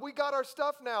social club. We got our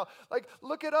stuff now. Like,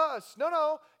 look at us.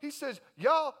 No. He says,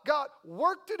 y'all got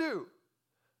work to do.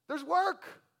 There's work.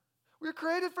 We're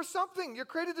created for something. You're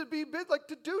created to be like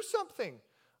to do something.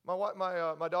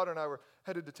 My daughter and I were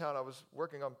headed to town. I was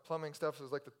working on plumbing stuff. So it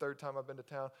was like the third time I've been to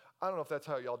town. I don't know if that's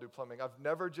how y'all do plumbing. I've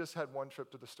never just had one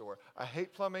trip to the store. I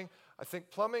hate plumbing. I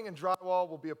think plumbing and drywall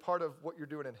will be a part of what you're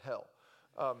doing in hell.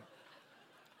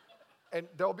 And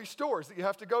there'll be stores that you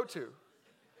have to go to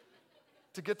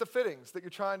get the fittings that you're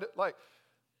trying to, like.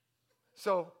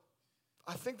 So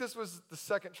I think this was the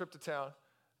second trip to town,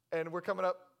 and we're coming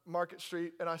up Market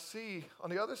Street, and I see, on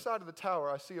the other side of the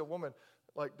tower, I see a woman,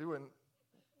 like, doing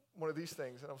one of these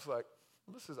things, and I was like,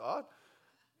 well, this is odd.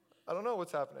 I don't know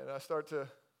what's happening. And I start to,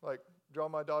 like, draw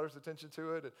my daughter's attention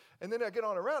to it, and then I get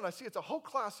on around, and I see it's a whole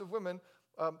class of women.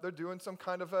 They're doing some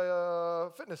kind of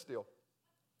a fitness deal.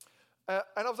 And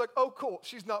I was like, oh, cool.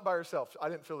 She's not by herself. I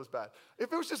didn't feel as bad.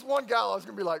 If it was just one gal, I was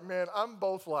going to be like, man, I'm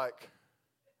kind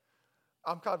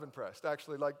of impressed,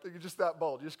 actually. Like, you're just that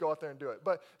bold. You just go out there and do it.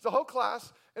 But it's a whole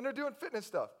class, and they're doing fitness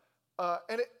stuff.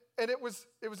 And it was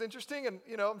interesting, and,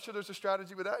 you know, I'm sure there's a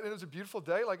strategy with that. And it was a beautiful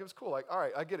day. Like, it was cool. Like, all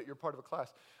right, I get it. You're part of a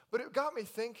class. But it got me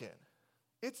thinking.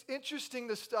 It's interesting,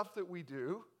 the stuff that we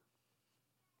do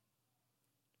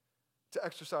to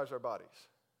exercise our bodies.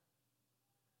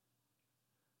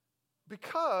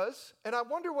 Because, and I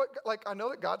wonder what, like, I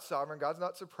know that God's sovereign. God's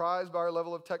not surprised by our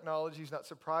level of technology. He's not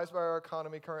surprised by our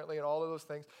economy currently and all of those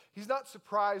things. He's not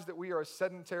surprised that we are a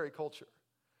sedentary culture.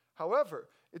 However,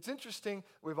 it's interesting.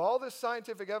 We have all this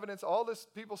scientific evidence, all this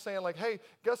people saying, like, hey,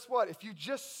 guess what? If you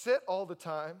just sit all the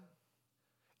time,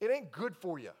 it ain't good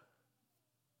for you.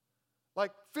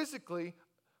 Like, physically,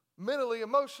 mentally,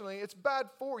 emotionally, it's bad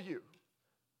for you.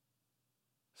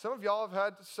 Some of y'all have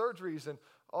had surgeries and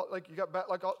like you got back,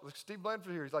 like Steve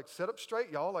Blandford here. He's like, sit up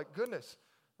straight, y'all. Like, goodness,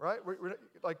 right? We're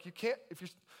like, you can't, if you,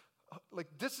 like,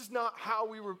 this is not how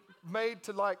we were made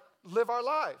to, like, live our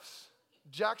lives.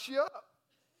 Jacks you up.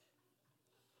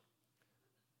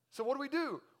 So what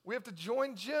do? We have to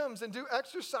join gyms and do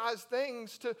exercise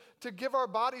things to give our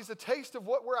bodies a taste of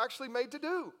what we're actually made to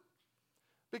do.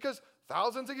 Because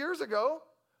thousands of years ago,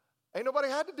 ain't nobody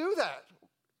had to do that.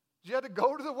 You had to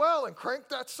go to the well and crank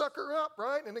that sucker up,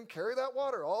 right? And then carry that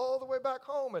water all the way back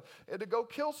home and to go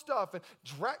kill stuff. And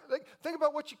drag, like, think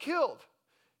about what you killed.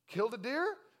 killed a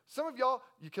deer? Some of y'all,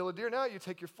 you kill a deer now, you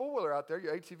take your four-wheeler out there,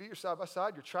 your ATV, your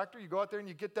side-by-side, your tractor, you go out there and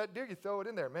you get that deer, you throw it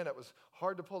in there. Man, it was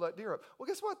hard to pull that deer up. Well,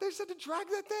 guess what? They said to drag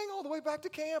that thing all the way back to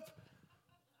camp.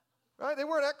 Right? They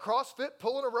weren't at CrossFit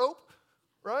pulling a rope,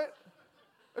 right?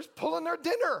 They're just pulling their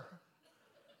dinner.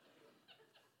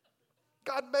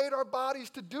 God made our bodies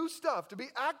to do stuff, to be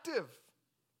active.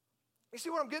 You see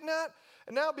what I'm getting at?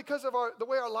 And now because of the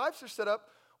way our lives are set up,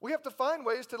 we have to find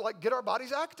ways to get our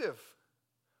bodies active.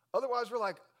 Otherwise, we're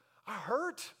like, I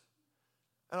hurt,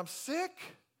 and I'm sick,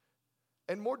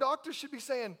 and more doctors should be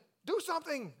saying, do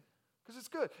something, because it's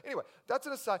good. Anyway, that's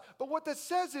an aside. But what that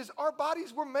says is our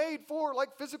bodies were made for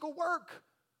physical work.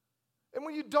 And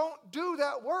when you don't do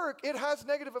that work, it has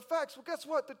negative effects. Well, guess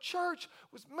what? The church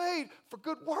was made for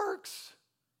good works.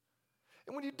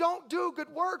 And when you don't do good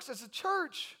works as a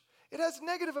church, it has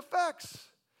negative effects.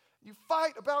 You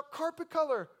fight about carpet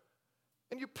color,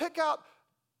 and you pick out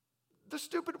the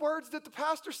stupid words that the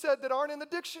pastor said that aren't in the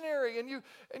dictionary, and you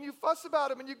fuss about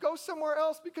them, and you go somewhere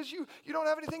else because you don't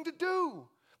have anything to do.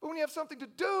 But when you have something to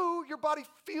do, your body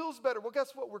feels better. Well,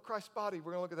 guess what? We're Christ's body.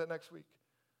 We're going to look at that next week.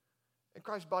 And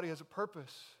Christ's body has a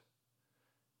purpose.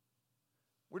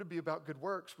 We're to be about good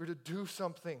works. We're to do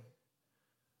something.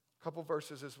 A couple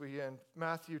verses as we end.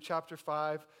 Matthew chapter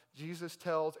 5, Jesus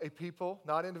tells a people,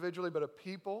 not individually, but a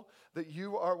people, that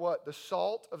you are what? The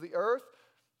salt of the earth.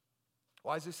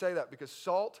 Why does he say that? Because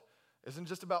salt isn't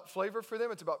just about flavor for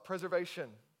them, it's about preservation.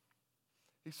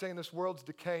 He's saying this world's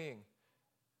decaying.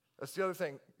 That's the other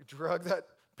thing. You drug that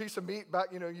piece of meat back,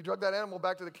 you drug that animal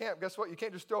back to the camp. Guess what? You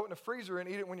can't just throw it in the freezer and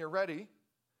eat it when you're ready.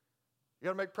 You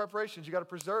got to make preparations. You got to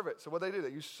preserve it. So what they do, they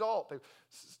use salt. They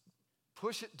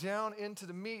push it down into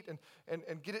the meat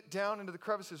and get it down into the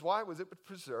crevices. Why? Was it to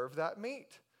preserve that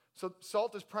meat? So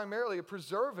salt is primarily a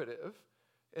preservative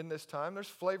in this time. There's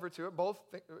flavor to it. Both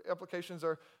applications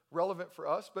are relevant for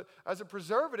us. But as a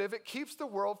preservative, it keeps the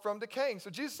world from decaying. So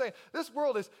Jesus is saying, this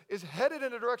world is headed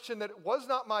in a direction that was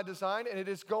not my design, and it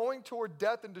is going toward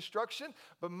death and destruction.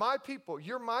 But my people,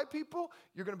 you're my people,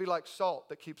 you're going to be like salt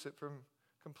that keeps it from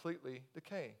completely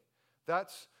decaying.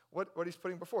 That's what he's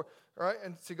putting before. All right?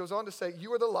 And so he goes on to say,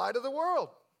 you are the light of the world.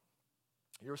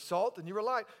 You're salt and you are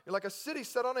light. You're like a city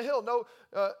set on a hill. No,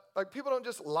 people don't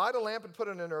just light a lamp and put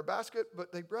it in a basket,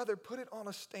 but they rather put it on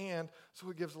a stand so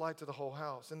it gives light to the whole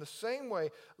house. In the same way,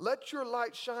 let your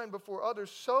light shine before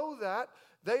others so that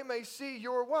they may see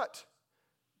your what?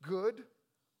 Good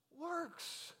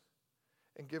works.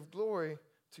 And give glory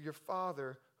to your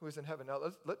Father who is in heaven. Now,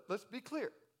 let's be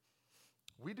clear.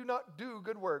 We do not do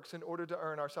good works in order to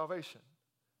earn our salvation.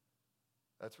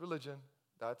 That's religion.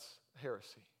 That's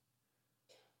heresy.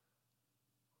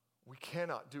 We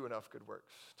cannot do enough good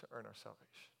works to earn our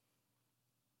salvation.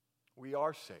 We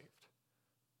are saved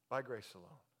by grace alone,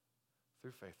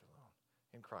 through faith alone,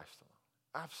 in Christ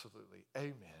alone. Absolutely.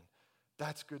 Amen.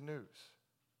 That's good news.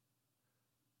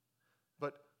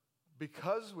 But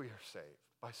because we are saved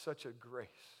by such a grace,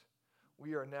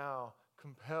 we are now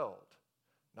compelled,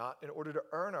 not in order to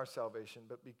earn our salvation,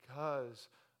 but because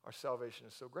our salvation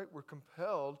is so great, we're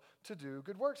compelled to do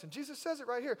good works. And Jesus says it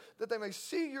right here, that they may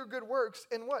see your good works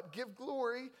and what? Give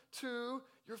glory to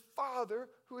your Father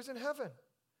who is in heaven.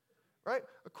 Right?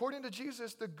 According to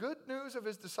Jesus, the good news of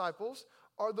his disciples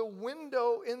are the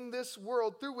window in this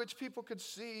world through which people could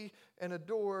see and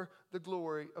adore the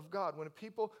glory of God. When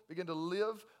people begin to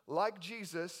live like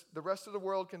Jesus, the rest of the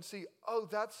world can see, oh,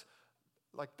 that's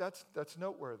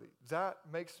noteworthy. That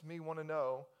makes me want to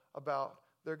know about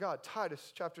their God.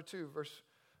 Titus chapter 2, verse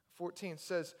 14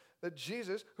 says that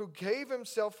Jesus, who gave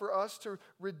himself for us to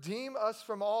redeem us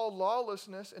from all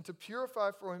lawlessness and to purify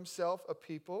for himself a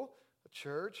people, a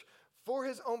church, for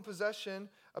his own possession,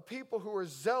 a people who are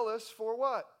zealous for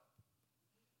what?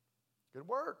 Good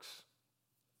works.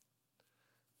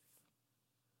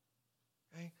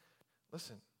 Okay?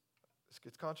 Listen, this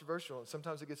gets controversial and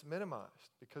sometimes it gets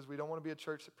minimized because we don't want to be a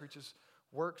church that preaches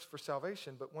works for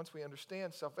salvation, but once we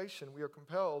understand salvation, we are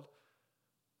compelled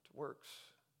to works.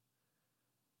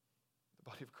 The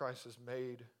body of Christ is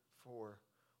made for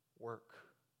work.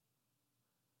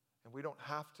 And we don't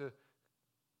have to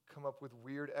come up with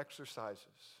weird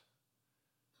exercises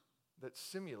that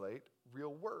simulate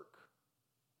real work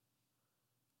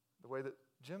the way that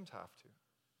gyms have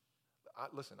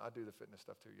to. Listen, I do the fitness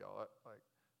stuff too, y'all.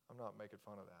 I'm not making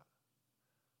fun of that.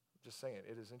 I'm just saying,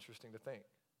 it is interesting to think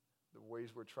the ways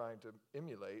we're trying to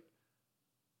emulate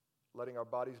letting our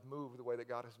bodies move the way that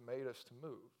God has made us to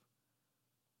move.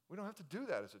 We don't have to do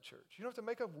that as a church. You don't have to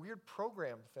make up weird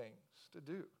program things to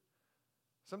do.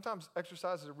 Sometimes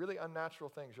exercises are really unnatural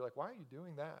things. You're like, why are you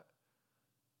doing that?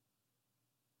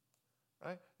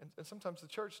 right? And sometimes the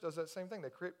church does that same thing. They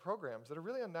create programs that are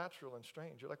really unnatural and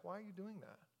strange. You're like, why are you doing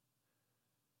that?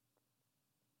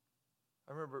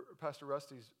 I remember Pastor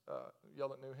Rusty's, y'all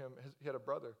that knew him, he had a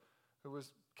brother who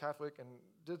was Catholic and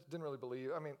didn't really believe.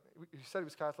 I mean, he said he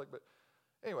was Catholic, but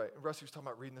anyway, Rusty was talking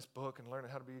about reading this book and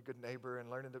learning how to be a good neighbor and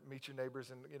learning to meet your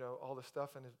neighbors and, all this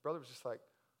stuff. And his brother was just like,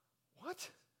 what?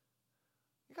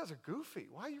 You guys are goofy.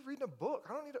 Why are you reading a book?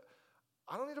 I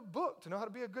don't need a book to know how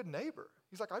to be a good neighbor.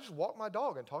 He's like, I just walk my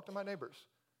dog and talk to my neighbors.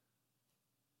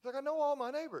 He's like, I know all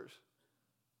my neighbors.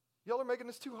 Y'all are making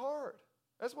this too hard.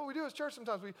 That's what we do as church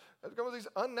sometimes. We come with these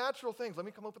unnatural things. Let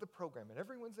me come up with a program. And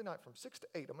every Wednesday night from 6 to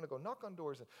 8, I'm going to go knock on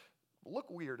doors and look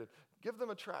weird and give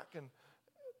them a track. And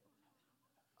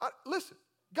listen,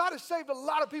 God has saved a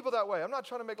lot of people that way. I'm not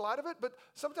trying to make light of it, but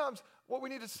sometimes what we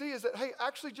need to see is that, hey,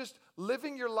 actually just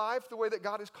living your life the way that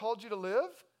God has called you to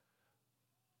live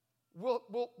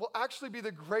will actually be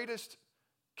the greatest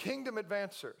kingdom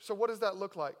advancer. So what does that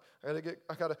look like? I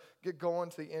got to get going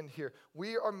to the end here.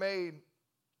 We are made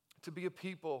to be a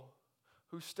people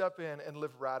who step in and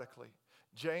live radically.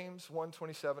 James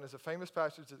 1:27 is a famous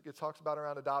passage that gets talked about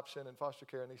around adoption and foster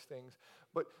care and these things.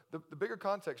 But the bigger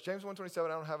context, James 1:27, I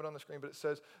don't have it on the screen, but it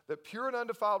says that pure and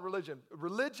undefiled religion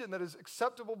that is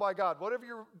acceptable by God, whatever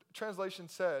your translation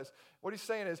says, what he's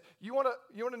saying is, you want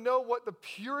to know what the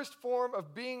purest form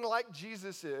of being like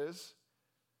Jesus is?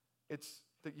 It's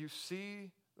that you see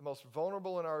the most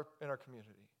vulnerable in our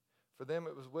community. For them,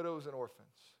 it was widows and orphans.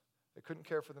 They couldn't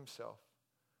care for themselves.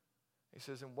 He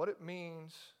says, and what it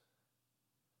means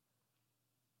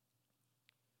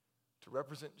to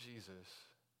represent Jesus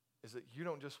is that you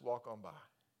don't just walk on by.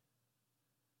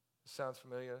 It sounds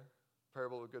familiar,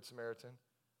 parable of the Good Samaritan.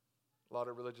 A lot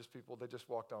of religious people, they just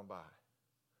walked on by.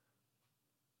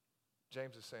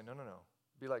 James is saying, no.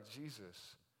 Be like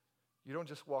Jesus. You don't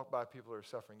just walk by people who are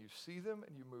suffering. You see them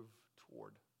and you move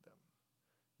toward them.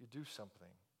 You do something.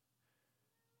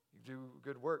 You do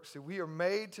good work. See, we are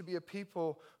made to be a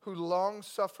people who long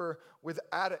suffer with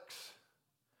addicts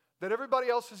that everybody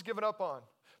else has given up on.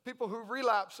 People who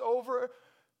relapse over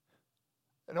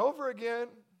and over again.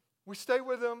 We stay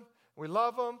with them. We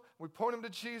love them. We point them to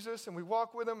Jesus and we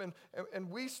walk with them and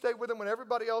we stay with them when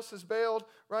everybody else has bailed,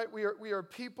 right? We are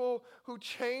people who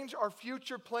change our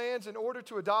future plans in order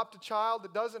to adopt a child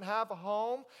that doesn't have a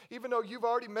home. Even though you've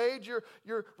already made your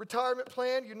retirement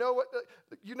plan, you know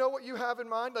what you have in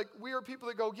mind. Like, we are people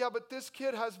that go, yeah, but this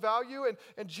kid has value.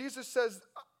 And Jesus says,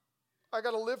 I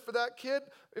got to live for that kid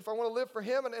if I want to live for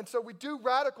him. And so we do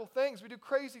radical things. We do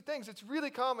crazy things. It's really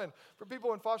common for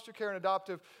people in foster care and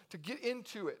adoptive to get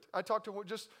into it. I talked to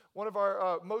just one of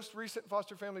our most recent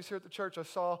foster families here at the church. I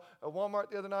saw at Walmart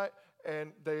the other night,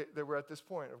 and they were at this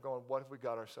point of going, what have we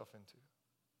got ourselves into?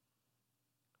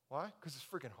 Why? Because it's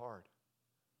freaking hard.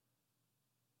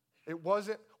 It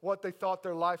wasn't what they thought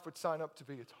their life would sign up to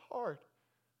be. It's hard.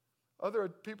 Other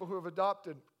people who have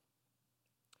adopted,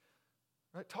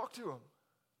 right? Talk to them.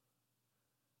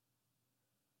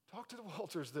 Talk to the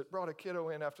Walters that brought a kiddo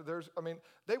in after theirs. I mean,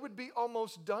 they would be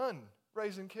almost done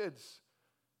raising kids.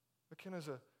 McKenna's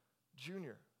a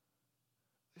junior.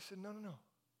 They said, no.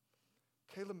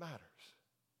 Caleb matters.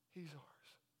 He's ours.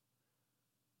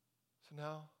 So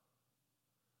now,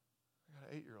 I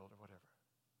got an 8-year-old or whatever.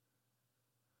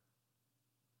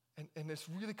 And it's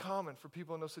really common for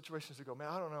people in those situations to go, man,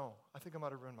 I don't know. I think I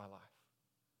might have ruined my life.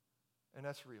 And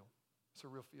that's real. It's a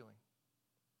real feeling.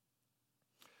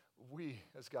 We,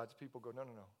 as God's people, go, no.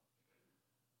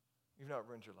 You've not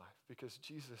ruined your life, because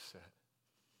Jesus said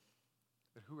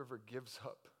that whoever gives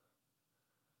up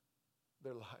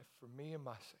their life for me and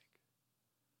my sake,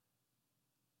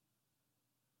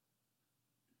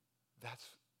 that's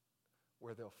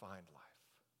where they'll find life.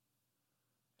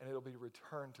 And it'll be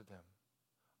returned to them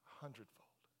 100-fold.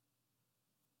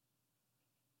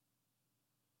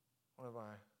 One of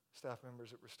my staff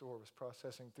members at Restore was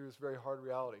processing through this very hard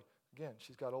reality. Again,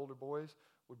 she's got older boys,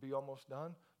 would be almost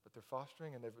done, but they're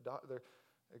fostering, and they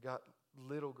got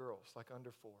little girls, like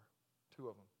under 4, 2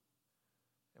 of them.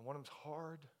 And one of them's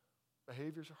hard.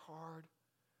 Behaviors are hard.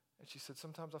 And she said,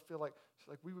 sometimes I feel like,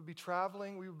 we would be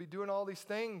traveling, we would be doing all these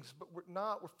things, but we're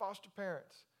not. We're foster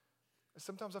parents. And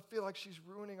sometimes I feel like she's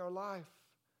ruining our life.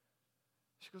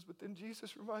 She goes, but then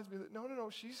Jesus reminds me that, no,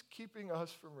 she's keeping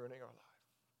us from ruining our life.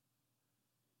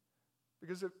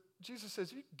 Because if Jesus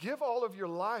says, you give all of your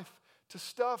life to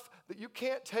stuff that you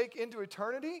can't take into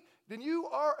eternity, then you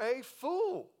are a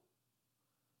fool.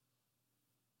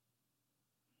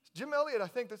 It's Jim Elliott, I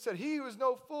think, that said, he who is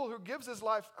no fool who gives his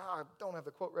life, I don't have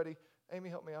the quote ready. Amy,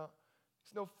 help me out.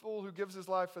 He's no fool who gives his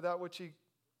life for that which he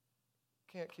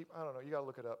can't keep. I don't know. You got to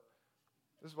look it up.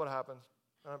 This is what happens.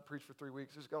 I haven't preached for 3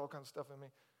 weeks. Just got all kinds of stuff in me.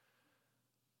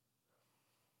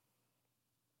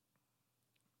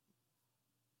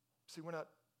 See, we're not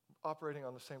operating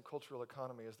on the same cultural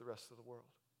economy as the rest of the world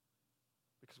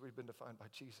because we've been defined by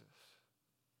Jesus.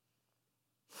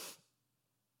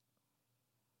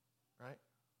 Right?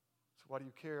 So why do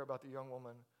you care about the young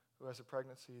woman who has a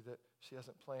pregnancy that she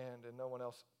hasn't planned and no one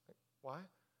else? Why?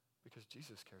 Because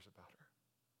Jesus cares about her.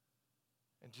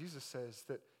 And Jesus says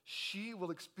that she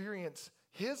will experience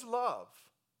his love,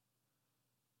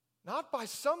 not by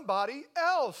somebody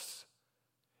else.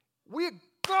 We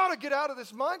got to get out of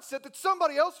this mindset that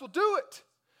somebody else will do it.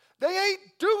 They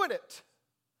ain't doing it.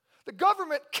 The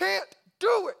government can't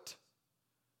do it.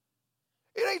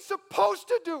 It ain't supposed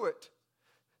to do it.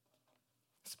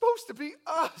 It's supposed to be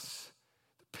us.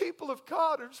 The people of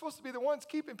God are supposed to be the ones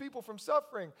keeping people from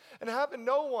suffering and having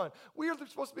no one. We are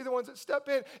supposed to be the ones that step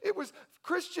in. It was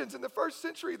Christians in the first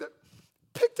century that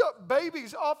picked up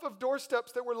babies off of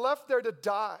doorsteps that were left there to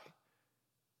die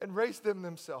and raised them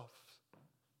themselves.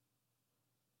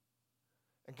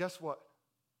 And guess what?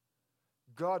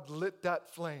 God lit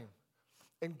that flame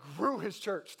and grew his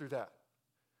church through that.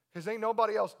 Because ain't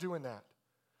nobody else doing that.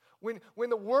 When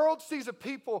the world sees a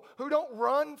people who don't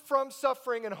run from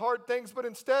suffering and hard things, but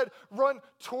instead run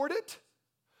toward it,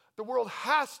 the world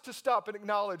has to stop and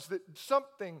acknowledge that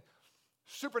something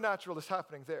supernatural is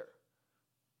happening there.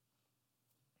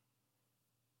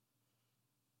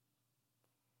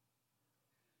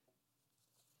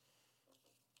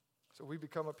 So we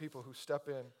become a people who step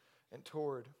in and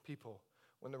toward people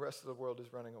when the rest of the world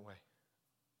is running away.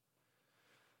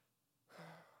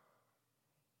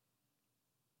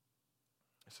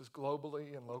 This is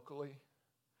globally and locally.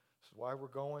 This is why we're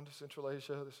going to Central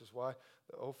Asia. This is why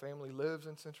the O family lives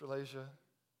in Central Asia.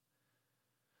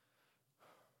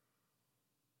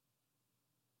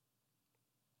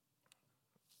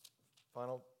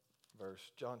 Final verse,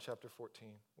 John chapter 14.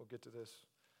 We'll get to this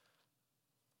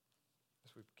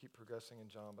as we keep progressing in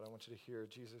John, but I want you to hear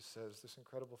Jesus says this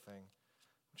incredible thing.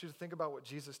 I want you to think about what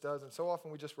Jesus does, and so often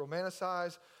we just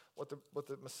romanticize what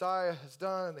the Messiah has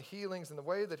done and the healings and the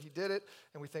way that he did it,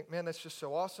 and we think, man, that's just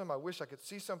so awesome. I wish I could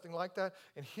see something like that.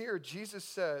 And here Jesus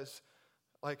says,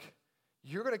 like,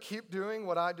 you're going to keep doing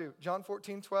what I do. John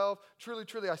 14:12, truly,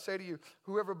 truly, I say to you,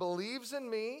 whoever believes in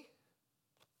me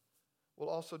will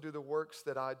also do the works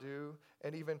that I do,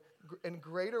 and even in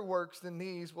greater works than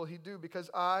these will he do,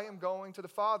 because I am going to the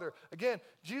Father. Again,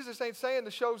 Jesus ain't saying the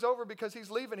show's over because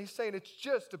he's leaving. He's saying it's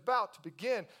just about to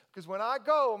begin, because when I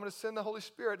go, I'm going to send the Holy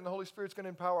Spirit, and the Holy Spirit's going to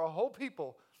empower a whole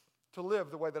people to live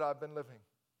the way that I've been living.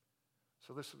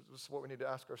 So this is what we need to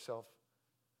ask ourselves.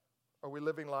 Are we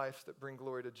living lives that bring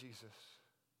glory to Jesus?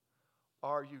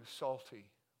 Are you salty?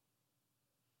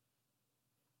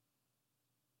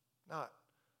 Not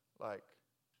like,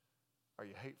 are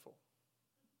you hateful?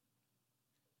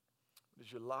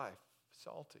 Is your life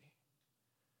salty?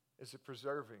 Is it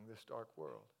preserving this dark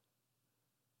world?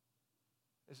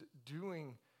 Are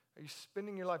you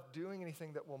spending your life doing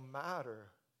anything that will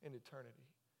matter in eternity?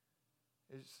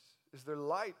 Is there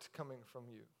light coming from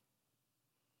you?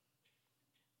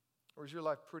 Or is your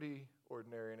life pretty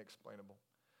ordinary and explainable?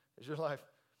 Would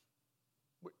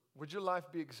your life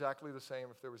be exactly the same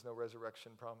if there was no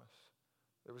resurrection promise?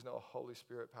 There was no Holy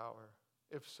Spirit power?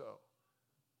 If so,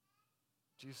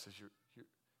 Jesus says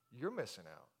you're missing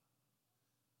out.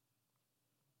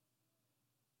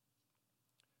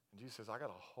 And Jesus says, I got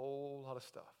a whole lot of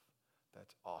stuff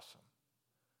that's awesome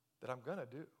that I'm going to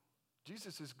do.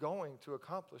 Jesus is going to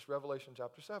accomplish Revelation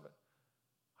chapter 7.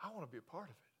 I want to be a part of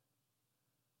it.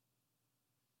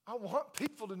 I want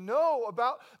people to know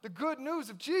about the good news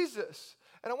of Jesus,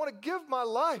 and I want to give my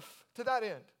life to that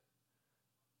end.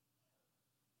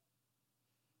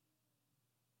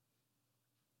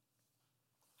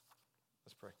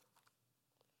 Let's pray.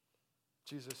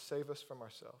 Jesus, save us from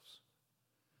ourselves.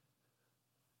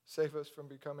 Save us from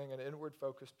becoming an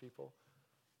inward-focused people.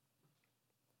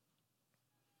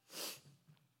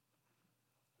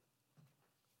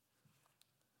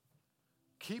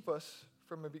 Keep us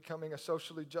from becoming a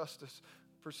socially justice,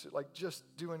 like just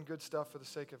doing good stuff for the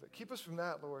sake of it. Keep us from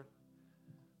that, Lord.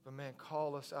 But man,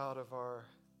 call us out of our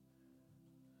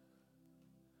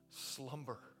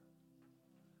slumber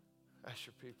as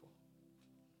your people.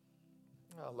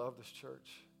 I love this church.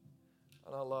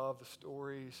 And I love the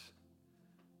stories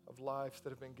of lives that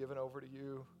have been given over to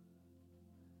you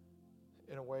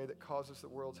in a way that causes the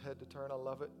world's head to turn. I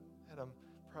love it, and I'm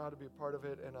proud to be a part of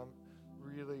it, and I'm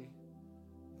really,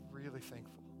 really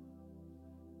thankful.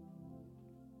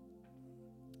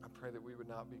 I pray that we would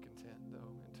not be content,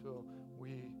 though, until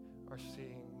we are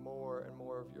seeing more and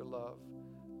more of your love,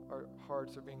 our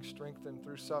hearts are being strengthened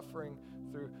through suffering,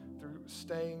 through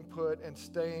staying put and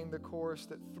staying the course,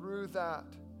 that through that,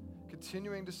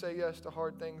 continuing to say yes to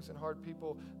hard things and hard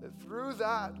people, that through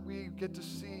that we get to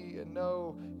see and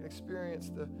know and experience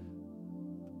the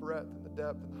breadth and the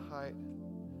depth and the height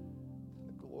and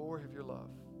the glory of your love.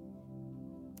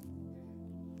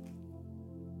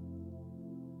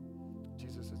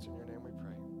 Jesus, it's in your name we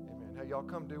pray. Amen. Hey, y'all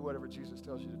come do whatever Jesus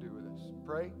tells you to do with us.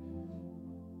 Pray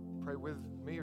with me.